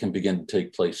can begin to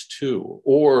take place too.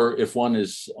 Or if one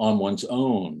is on one's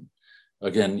own,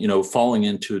 again, falling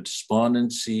into a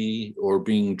despondency or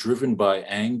being driven by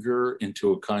anger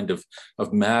into a kind of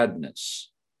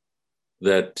madness,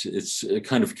 that it's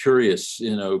kind of curious.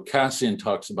 Cassian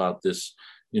talks about this,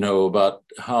 about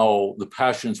how the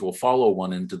passions will follow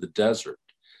one into the desert.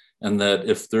 And that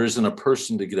if there isn't a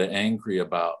person to get angry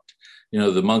about,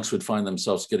 the monks would find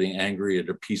themselves getting angry at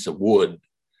a piece of wood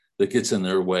that gets in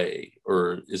their way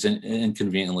or is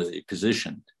inconveniently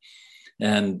positioned.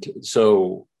 And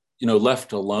so,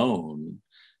 left alone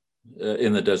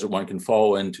in the desert, one can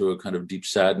fall into a kind of deep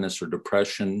sadness or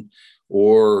depression,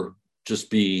 or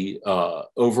just be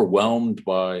overwhelmed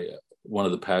by one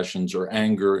of the passions or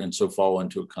anger, and so fall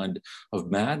into a kind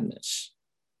of madness.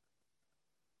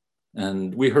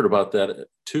 And we heard about that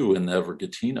too in the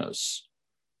Evergetinos,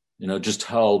 just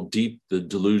how deep the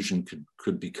delusion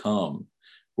could become,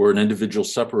 where an individual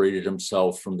separated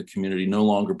himself from the community, no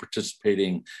longer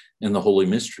participating in the holy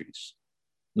mysteries,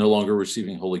 no longer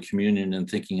receiving Holy Communion, and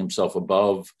thinking himself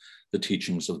above the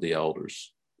teachings of the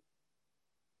elders.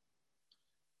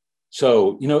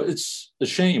 So, it's a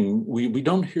shame we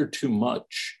don't hear too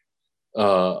much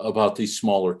about these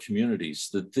smaller communities,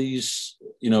 that these,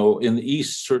 in the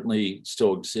East certainly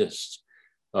still exist,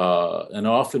 and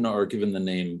often are given the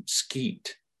name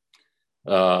skeet,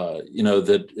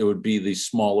 that it would be these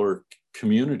smaller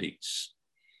communities.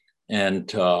 And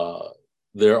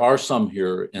there are some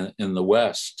here in the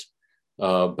West,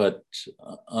 but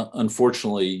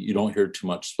unfortunately, you don't hear too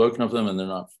much spoken of them, and they're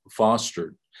not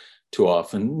fostered too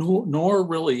often, nor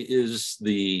really is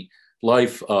the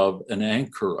life of an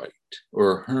anchorite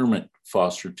or a hermit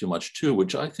fostered too much too,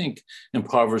 which I think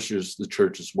impoverishes the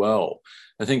church as well.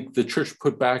 I think the church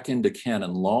put back into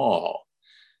canon law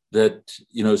that,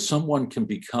 someone can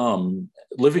become,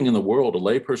 living in the world, a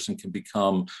layperson can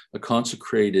become a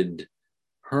consecrated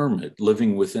hermit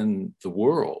living within the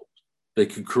world. They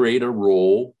could create a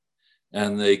role,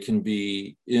 and they can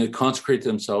be, consecrate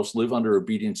themselves, live under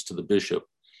obedience to the bishop,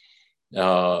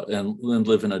 and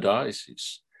live in a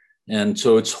diocese. And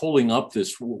so it's holding up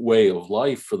this way of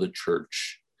life for the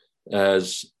church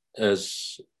as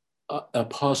a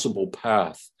possible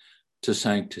path to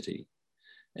sanctity.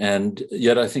 And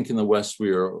yet I think in the West,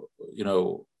 we are,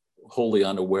 wholly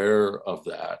unaware of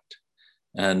that.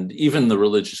 And even the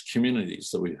religious communities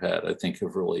that we've had, I think,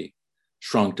 have really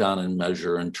shrunk down in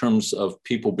measure in terms of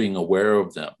people being aware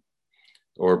of them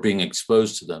or being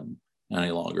exposed to them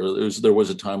any longer. There was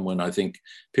a time when I think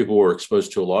people were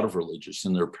exposed to a lot of religious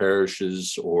in their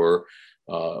parishes, or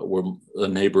were a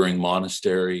neighboring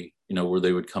monastery, where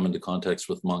they would come into contact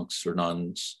with monks or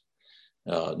nuns.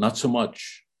 Not so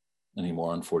much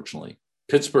anymore, unfortunately.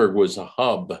 Pittsburgh was a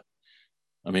hub.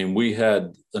 I mean, we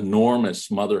had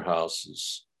enormous mother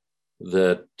houses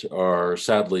that are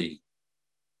sadly,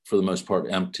 for the most part,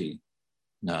 empty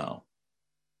now.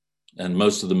 And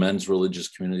most of the men's religious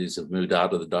communities have moved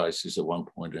out of the diocese at one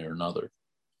point or another.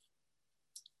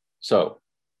 So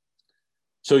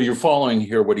you're following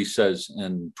here what he says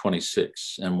in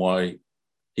 26 and why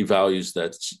he values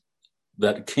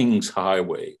that king's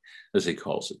highway, as he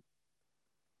calls it.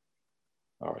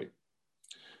 All right.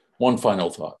 One final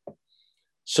thought.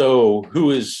 So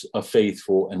who is a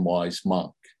faithful and wise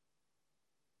monk?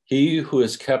 He who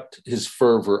has kept his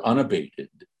fervor unabated,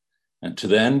 and to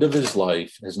the end of his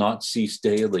life has not ceased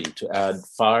daily to add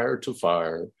fire to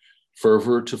fire,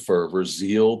 fervor to fervor,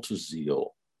 zeal to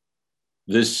zeal.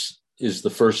 This is the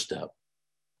first step.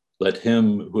 Let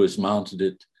him who has mounted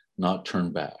it not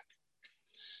turn back.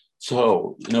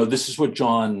 So, this is what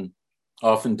John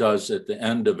often does at the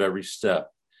end of every step.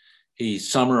 He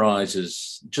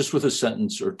summarizes just with a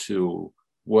sentence or two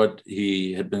what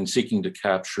he had been seeking to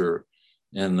capture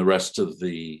in the rest of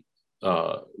the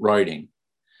writing.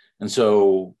 And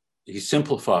so he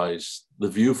simplifies the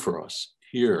view for us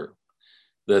here,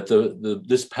 that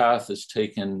this path is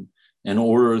taken in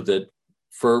order that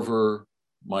fervor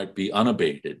might be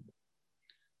unabated,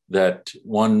 that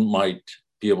one might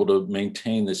be able to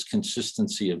maintain this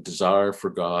consistency of desire for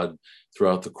God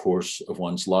throughout the course of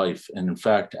one's life, and in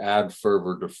fact, add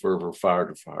fervor to fervor, fire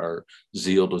to fire,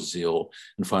 zeal to zeal,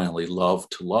 and finally, love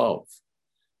to love.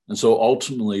 And so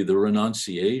ultimately, the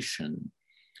renunciation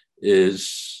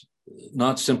is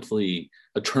not simply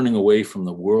a turning away from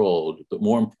the world, but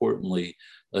more importantly,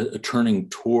 a turning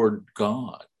toward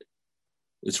God.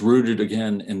 It's rooted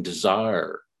again in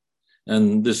desire.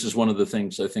 And this is one of the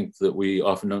things I think that we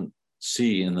often don't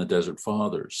see in the Desert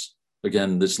Fathers.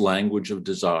 Again, this language of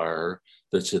desire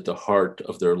that's at the heart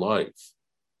of their life.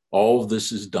 All of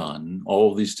this is done,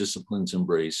 all of these disciplines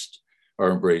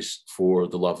are embraced for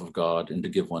the love of God and to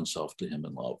give oneself to him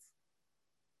in love.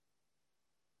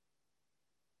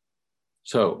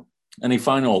 So, any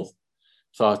final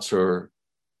thoughts or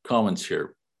comments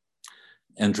here?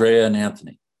 Andrea and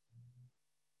Anthony.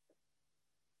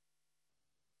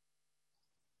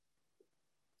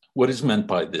 What is meant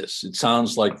by this? It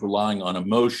sounds like relying on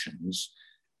emotions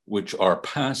which are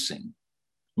passing.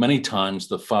 Many times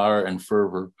the fire and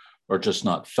fervor are just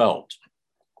not felt.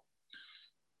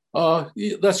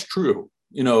 That's true,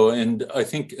 and I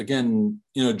think, again,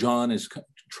 John is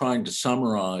trying to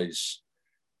summarize,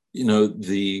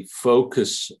 the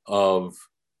focus of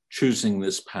choosing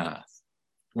this path,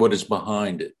 what is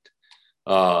behind it,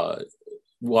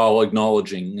 while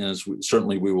acknowledging, as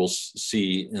certainly we will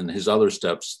see in his other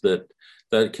steps, that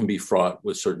it can be fraught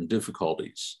with certain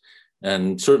difficulties.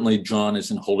 And certainly John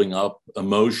isn't holding up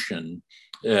emotion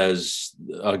as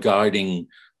a guiding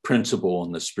principle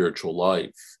in the spiritual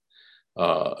life.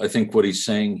 I think what he's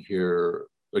saying here,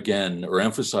 again, or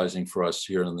emphasizing for us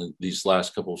here in these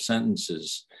last couple of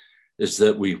sentences, is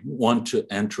that we want to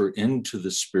enter into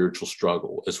the spiritual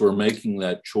struggle as we're making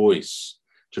that choice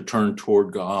to turn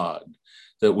toward God,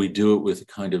 that we do it with a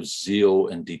kind of zeal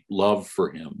and deep love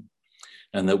for him,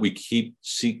 and that we keep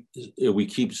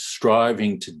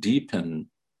striving to deepen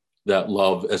that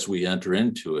love as we enter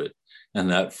into it,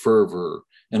 and that fervor,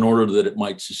 in order that it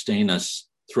might sustain us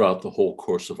throughout the whole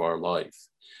course of our life.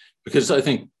 Because I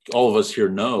think all of us here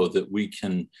know that we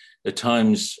can, at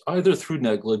times, either through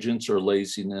negligence or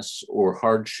laziness or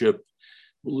hardship,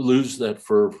 lose that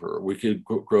fervor. We could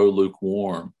grow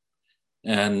lukewarm.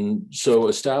 And so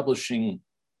establishing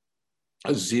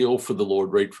a zeal for the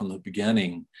Lord right from the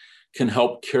beginning can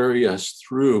help carry us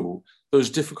through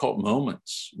those difficult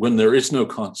moments when there is no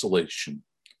consolation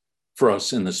for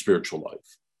us in the spiritual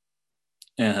life.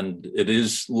 And it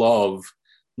is love,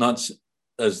 not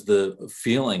as the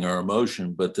feeling or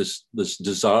emotion, but this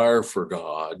desire for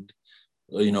God,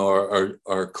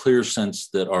 our clear sense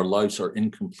that our lives are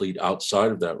incomplete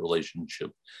outside of that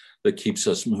relationship, that keeps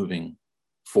us moving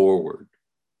forward.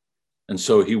 And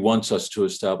so he wants us to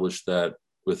establish that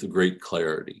with great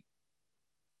clarity.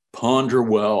 Ponder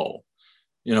well,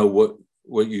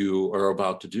 what you are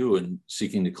about to do in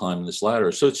seeking to climb this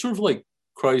ladder. So it's sort of like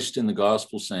Christ in the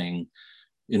gospel saying,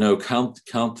 count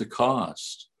the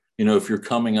cost. If you're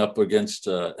coming up against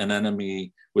an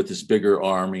enemy with this bigger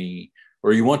army,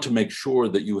 or you want to make sure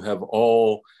that you have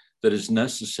all that is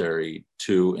necessary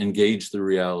to engage the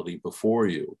reality before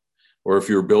you, or if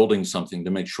you're building something, to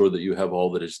make sure that you have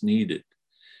all that is needed.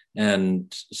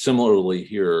 And similarly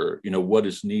here, what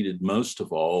is needed most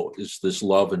of all is this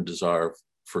love and desire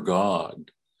for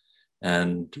God.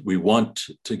 And we want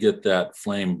to get that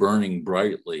flame burning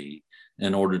brightly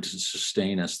in order to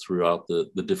sustain us throughout the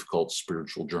difficult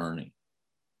spiritual journey.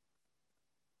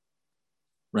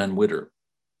 Ren Witter.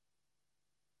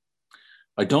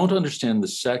 I don't understand the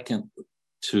second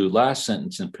to last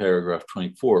sentence in paragraph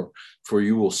 24, for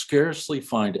you will scarcely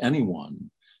find anyone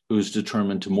who is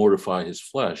determined to mortify his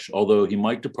flesh, although he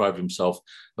might deprive himself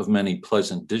of many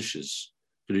pleasant dishes.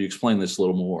 Could you explain this a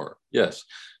little more? Yes.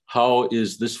 How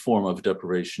is this form of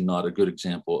deprivation not a good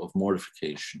example of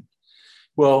mortification?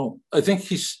 Well, I think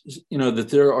that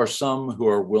there are some who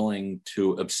are willing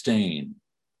to abstain,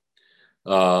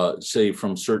 say,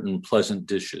 from certain pleasant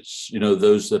dishes,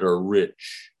 those that are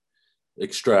rich,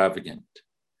 extravagant.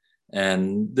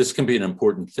 And this can be an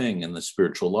important thing in the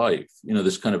spiritual life,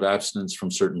 this kind of abstinence from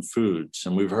certain foods.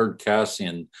 And we've heard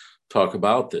Cassian talk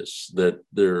about this, that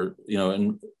they're,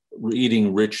 in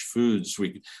eating rich foods,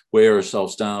 we weigh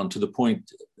ourselves down to the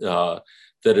point that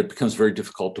it becomes very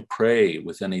difficult to pray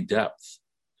with any depth.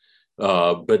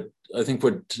 But I think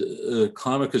what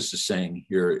Climacus is saying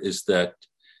here is that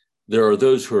there are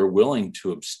those who are willing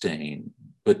to abstain,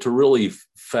 but to really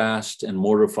fast and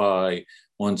mortify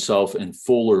oneself in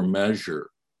fuller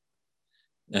measure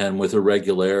and with a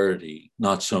regularity,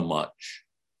 not so much.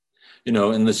 You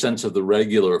know, in the sense of the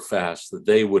regular fast that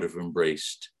they would have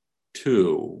embraced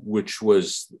too, which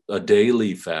was a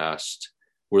daily fast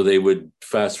where they would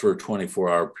fast for a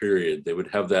 24-hour period. They would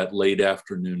have that late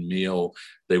afternoon meal.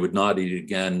 They would not eat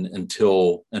again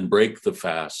and break the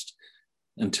fast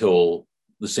until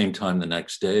the same time the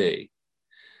next day.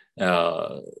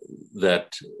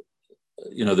 That,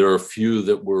 you know, there are a few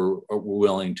that were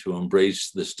willing to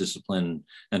embrace this discipline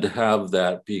and to have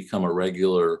that become a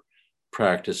regular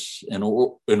practice in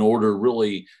order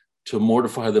really to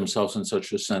mortify themselves in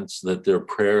such a sense that their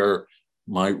prayer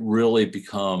might really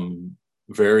become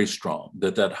very strong,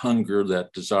 that hunger,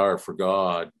 that desire for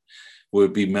God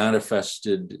would be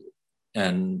manifested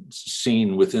and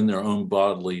seen within their own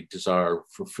bodily desire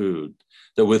for food,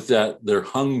 that with that their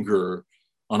hunger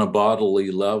on a bodily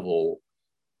level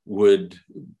would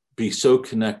be so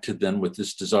connected then with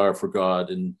this desire for God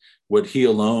and what he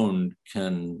alone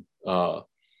can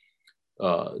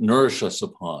nourish us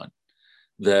upon,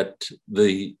 that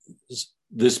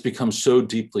this becomes so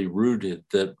deeply rooted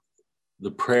that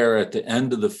the prayer at the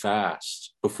end of the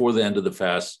fast, before the end of the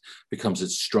fast, becomes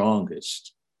its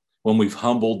strongest. When we've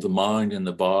humbled the mind and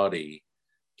the body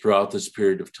throughout this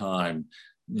period of time,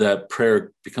 that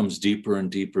prayer becomes deeper and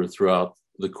deeper throughout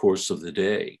the course of the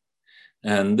day.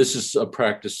 And this is a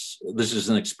practice, this is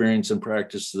an experience and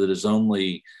practice that is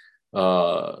only,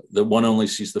 that one only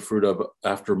sees the fruit of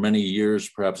after many years,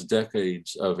 perhaps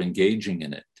decades of engaging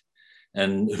in it.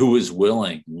 And who is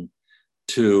willing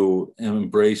to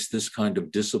embrace this kind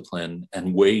of discipline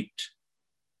and wait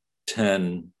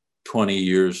 10, 20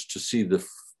 years to see the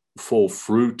full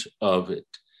fruit of it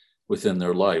within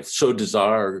their life. So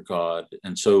desire God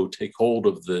and so take hold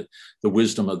of the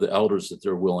wisdom of the elders that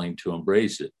they're willing to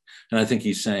embrace it. And I think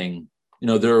he's saying, you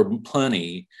know, there are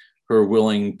plenty who are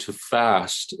willing to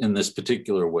fast in this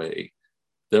particular way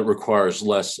that requires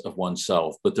less of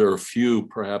oneself, but there are few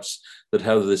perhaps that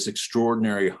have this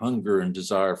extraordinary hunger and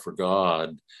desire for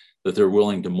God that they're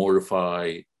willing to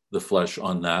mortify the flesh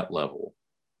on that level.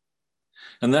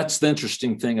 And that's the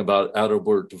interesting thing about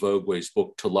Adalbert de Vogüé's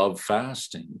book, To Love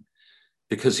Fasting,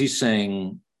 because he's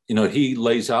saying, you know, he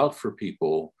lays out for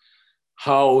people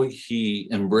how he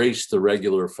embraced the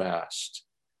regular fast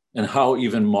and how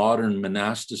even modern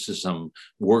monasticism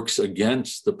works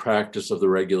against the practice of the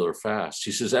regular fast.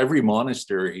 He says every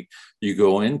monastery you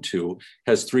go into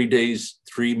has 3 days,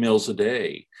 3 meals a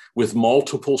day with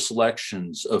multiple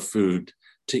selections of food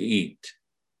to eat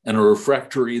and a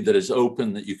refectory that is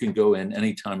open that you can go in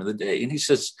any time of the day. And he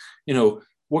says, you know,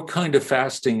 what kind of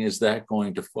fasting is that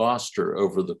going to foster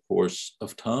over the course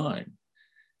of time?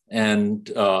 And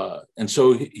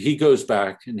so he goes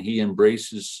back and he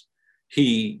embraces,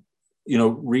 he, you know,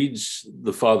 reads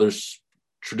the father's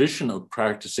tradition of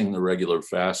practicing the regular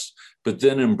fast, but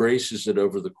then embraces it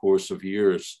over the course of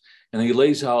years. And he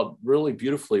lays out really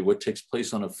beautifully what takes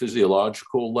place on a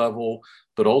physiological level,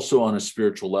 but also on a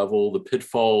spiritual level, the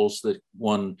pitfalls that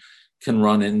one can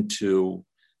run into,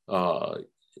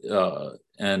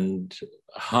 and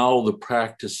how the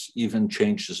practice even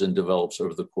changes and develops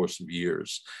over the course of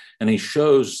years. And he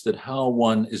shows that how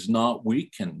one is not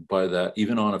weakened by that,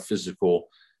 even on a physical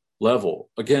level.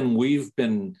 Again, we've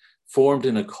been formed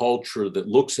in a culture that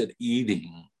looks at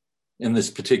eating in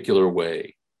this particular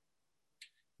way,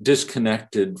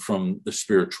 disconnected from the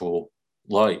spiritual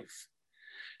life.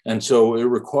 And so it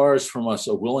requires from us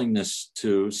a willingness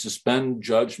to suspend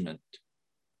judgment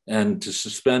and to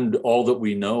suspend all that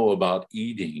we know about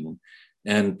eating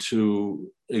and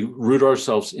to root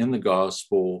ourselves in the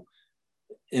gospel,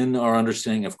 in our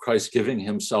understanding of Christ giving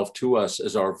himself to us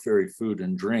as our very food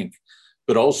and drink,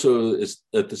 but also is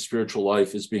that the spiritual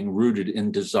life is being rooted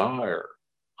in desire,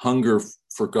 hunger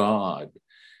for God,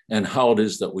 and how it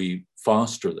is that we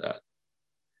foster that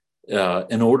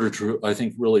in order to, I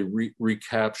think, really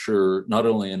recapture not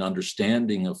only an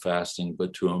understanding of fasting,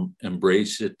 but to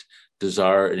embrace it,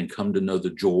 desire it, and come to know the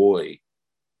joy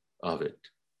of it.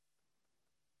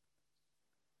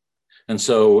 And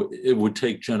so it would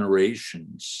take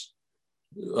generations,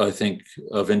 I think,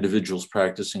 of individuals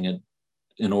practicing it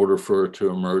in order for it to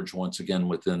emerge once again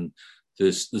within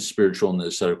the spiritual and the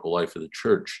ascetical life of the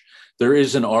church. There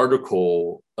is an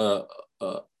article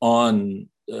on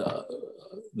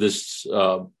this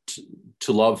To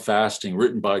Love Fasting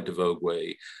written by de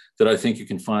Vogüé that I think you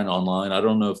can find online. I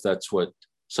don't know if that's what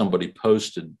somebody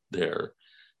posted there.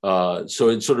 So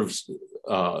it sort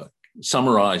of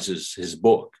summarizes his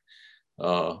book.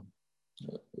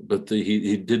 But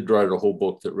he did write a whole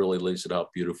book that really lays it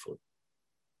out beautifully.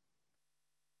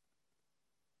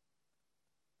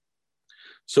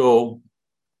 So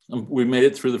We made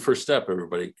it through the first step,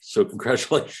 everybody. So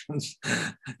congratulations.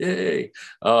 Yay.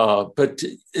 But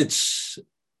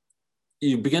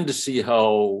you begin to see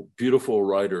how beautiful a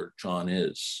writer John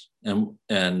is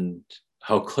and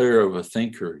how clear of a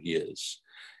thinker he is.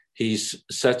 He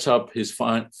sets up his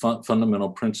fundamental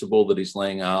principle that he's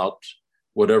laying out,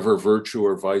 whatever virtue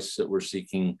or vice that we're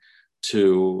seeking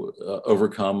to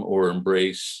overcome or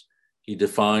embrace. He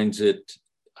defines it,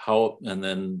 and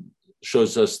then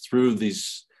shows us through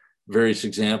these various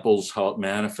examples how it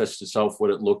manifests itself, what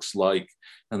it looks like,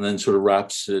 and then sort of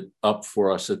wraps it up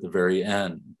for us at the very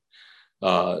end.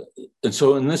 And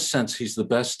so in this sense, he's the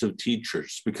best of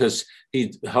teachers because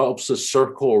he helps us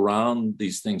circle around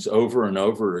these things over and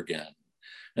over again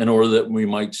in order that we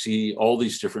might see all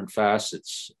these different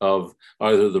facets of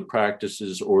either the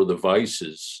practices or the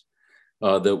vices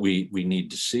that we need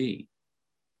to see.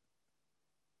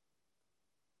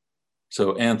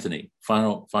 So Anthony,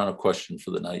 final question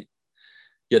for the night.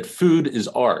 Yet food is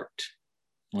art.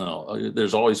 Well,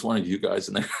 there's always one of you guys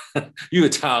in there, you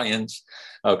Italians.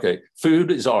 Okay,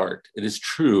 food is art. It is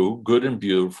true, good and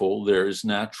beautiful. There is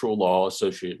natural law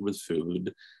associated with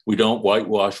food. We don't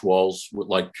whitewash walls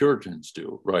like Puritans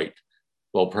do, right?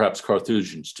 Well, perhaps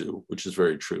Carthusians do, which is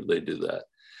very true. They do that.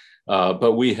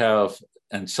 But we have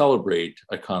and celebrate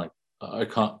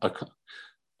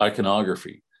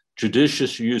iconography.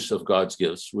 Judicious use of God's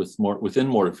gifts within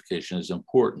mortification is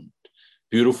important.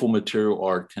 Beautiful material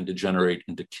art can degenerate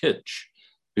into kitsch.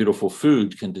 Beautiful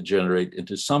food can degenerate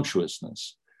into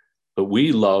sumptuousness. But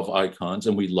we love icons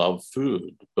and we love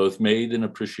food, both made and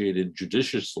appreciated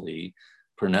judiciously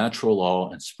per natural law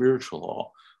and spiritual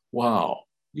law. Wow,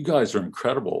 you guys are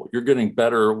incredible. You're getting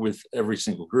better with every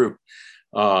single group.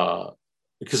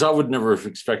 Because I would never have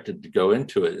expected to go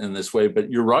into it in this way, but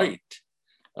you're right,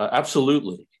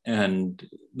 absolutely. And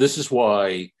this is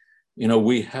why,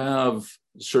 we have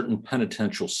certain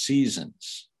penitential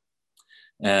seasons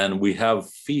and we have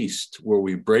feast where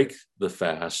we break the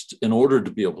fast in order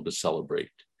to be able to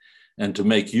celebrate and to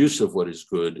make use of what is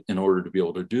good in order to be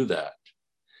able to do that.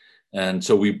 And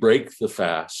so we break the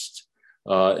fast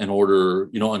in order,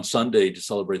 on Sunday to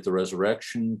celebrate the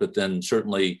resurrection, but then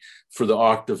certainly for the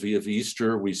octave of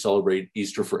Easter, we celebrate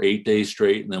Easter for 8 days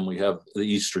straight. And then we have the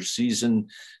Easter season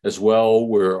as well,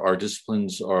 where our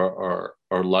disciplines are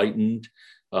lightened.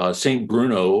 Saint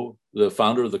Bruno, the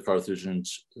founder of the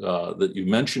Carthusians that you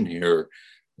mentioned here,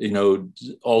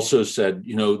 also said,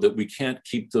 that we can't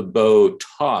keep the bow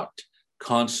taut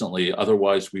constantly,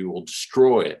 otherwise we will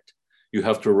destroy it. You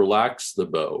have to relax the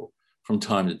bow from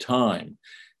time to time.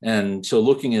 And so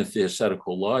looking at the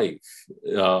ascetical life,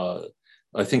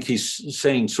 I think he's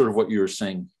saying sort of what you were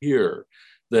saying here,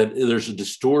 that there's a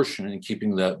distortion in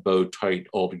keeping that bow tight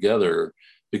altogether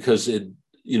because we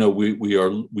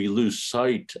lose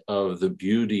sight of the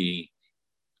beauty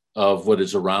of what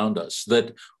is around us,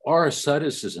 that our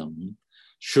asceticism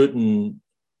shouldn't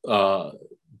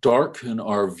darken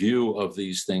our view of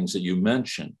these things that you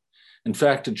mentioned. In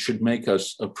fact, it should make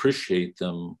us appreciate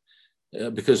them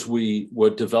because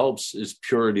what develops is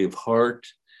purity of heart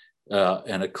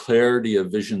and a clarity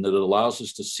of vision that allows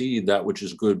us to see that which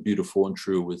is good, beautiful, and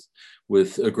true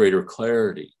with a greater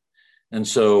clarity. And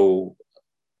so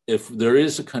if there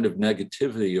is a kind of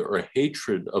negativity or a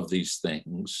hatred of these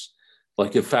things,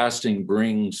 like if fasting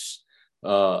brings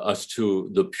us to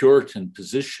the Puritan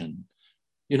position,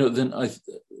 then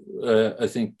I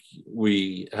think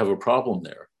we have a problem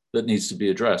there that needs to be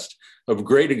addressed. A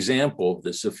great example of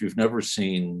this, if you've never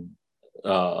seen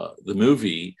the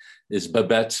movie, is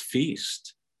Babette's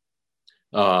Feast.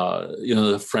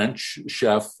 The French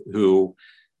chef who,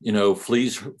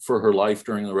 flees for her life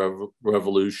during the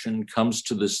revolution, comes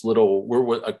to this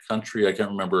a country, I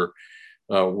can't remember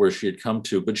where she had come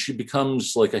to, but she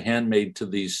becomes like a handmaid to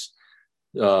these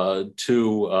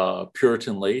two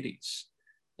Puritan ladies.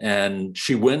 And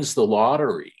she wins the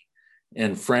lottery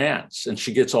in France, and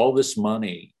she gets all this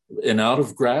money. And out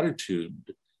of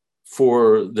gratitude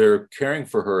for their caring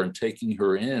for her and taking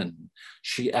her in,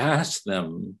 she asks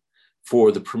them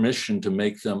for the permission to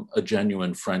make them a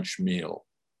genuine French meal.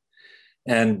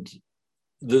 And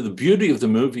the beauty of the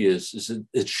movie is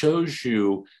it shows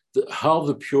you how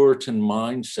the Puritan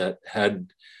mindset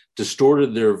had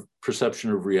distorted their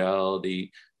perception of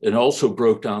reality and also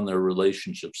broke down their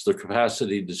relationships, their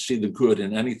capacity to see the good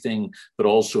in anything, but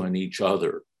also in each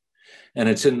other. And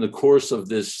it's in the course of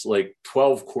this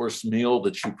 12-course meal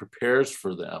that she prepares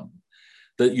for them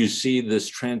that you see this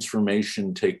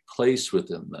transformation take place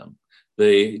within them.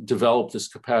 They develop this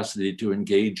capacity to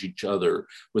engage each other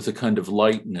with a kind of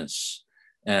lightness,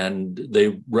 and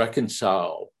they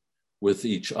reconcile with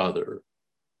each other.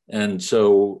 And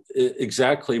so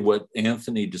exactly what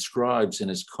Anthony describes in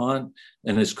his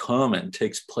comment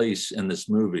takes place in this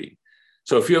movie.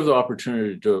 So if you have the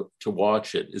opportunity to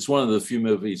watch it, it's one of the few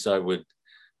movies I would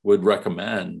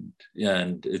recommend.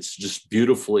 And it's just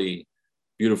beautifully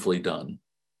done.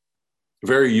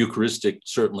 Very Eucharistic,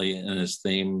 certainly in his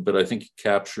theme, but I think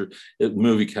the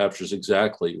movie captures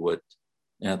exactly what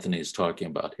Anthony is talking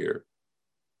about here.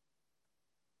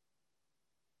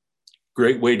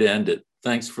 Great way to end it.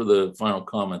 Thanks for the final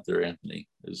comment there, Anthony.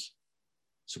 Is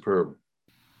superb.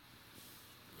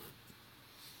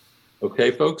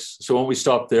 Okay, folks. So why don't we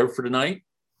stop there for tonight?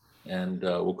 And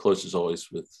we'll close as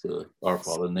always with our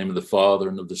Father. In the name of the Father,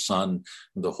 and of the Son,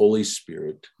 and of the Holy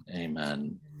Spirit.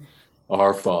 Amen.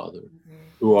 Our Father,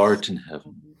 who art in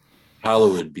heaven,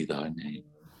 hallowed be thy name.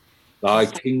 Thy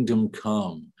kingdom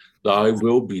come, thy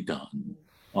will be done,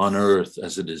 on earth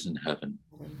as it is in heaven.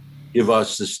 Give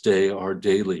us this day our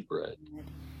daily bread,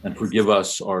 and forgive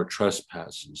us our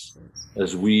trespasses,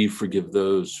 as we forgive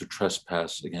those who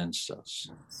trespass against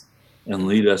us. And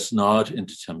lead us not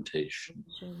into temptation,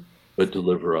 but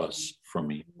deliver us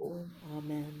from evil.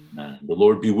 Amen. Amen. The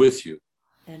Lord be with you.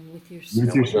 And with your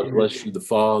And spirit. God bless you, the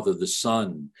Father, the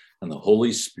Son, and the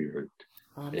Holy Spirit.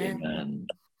 Amen. Amen.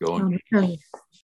 Go in peace. Amen.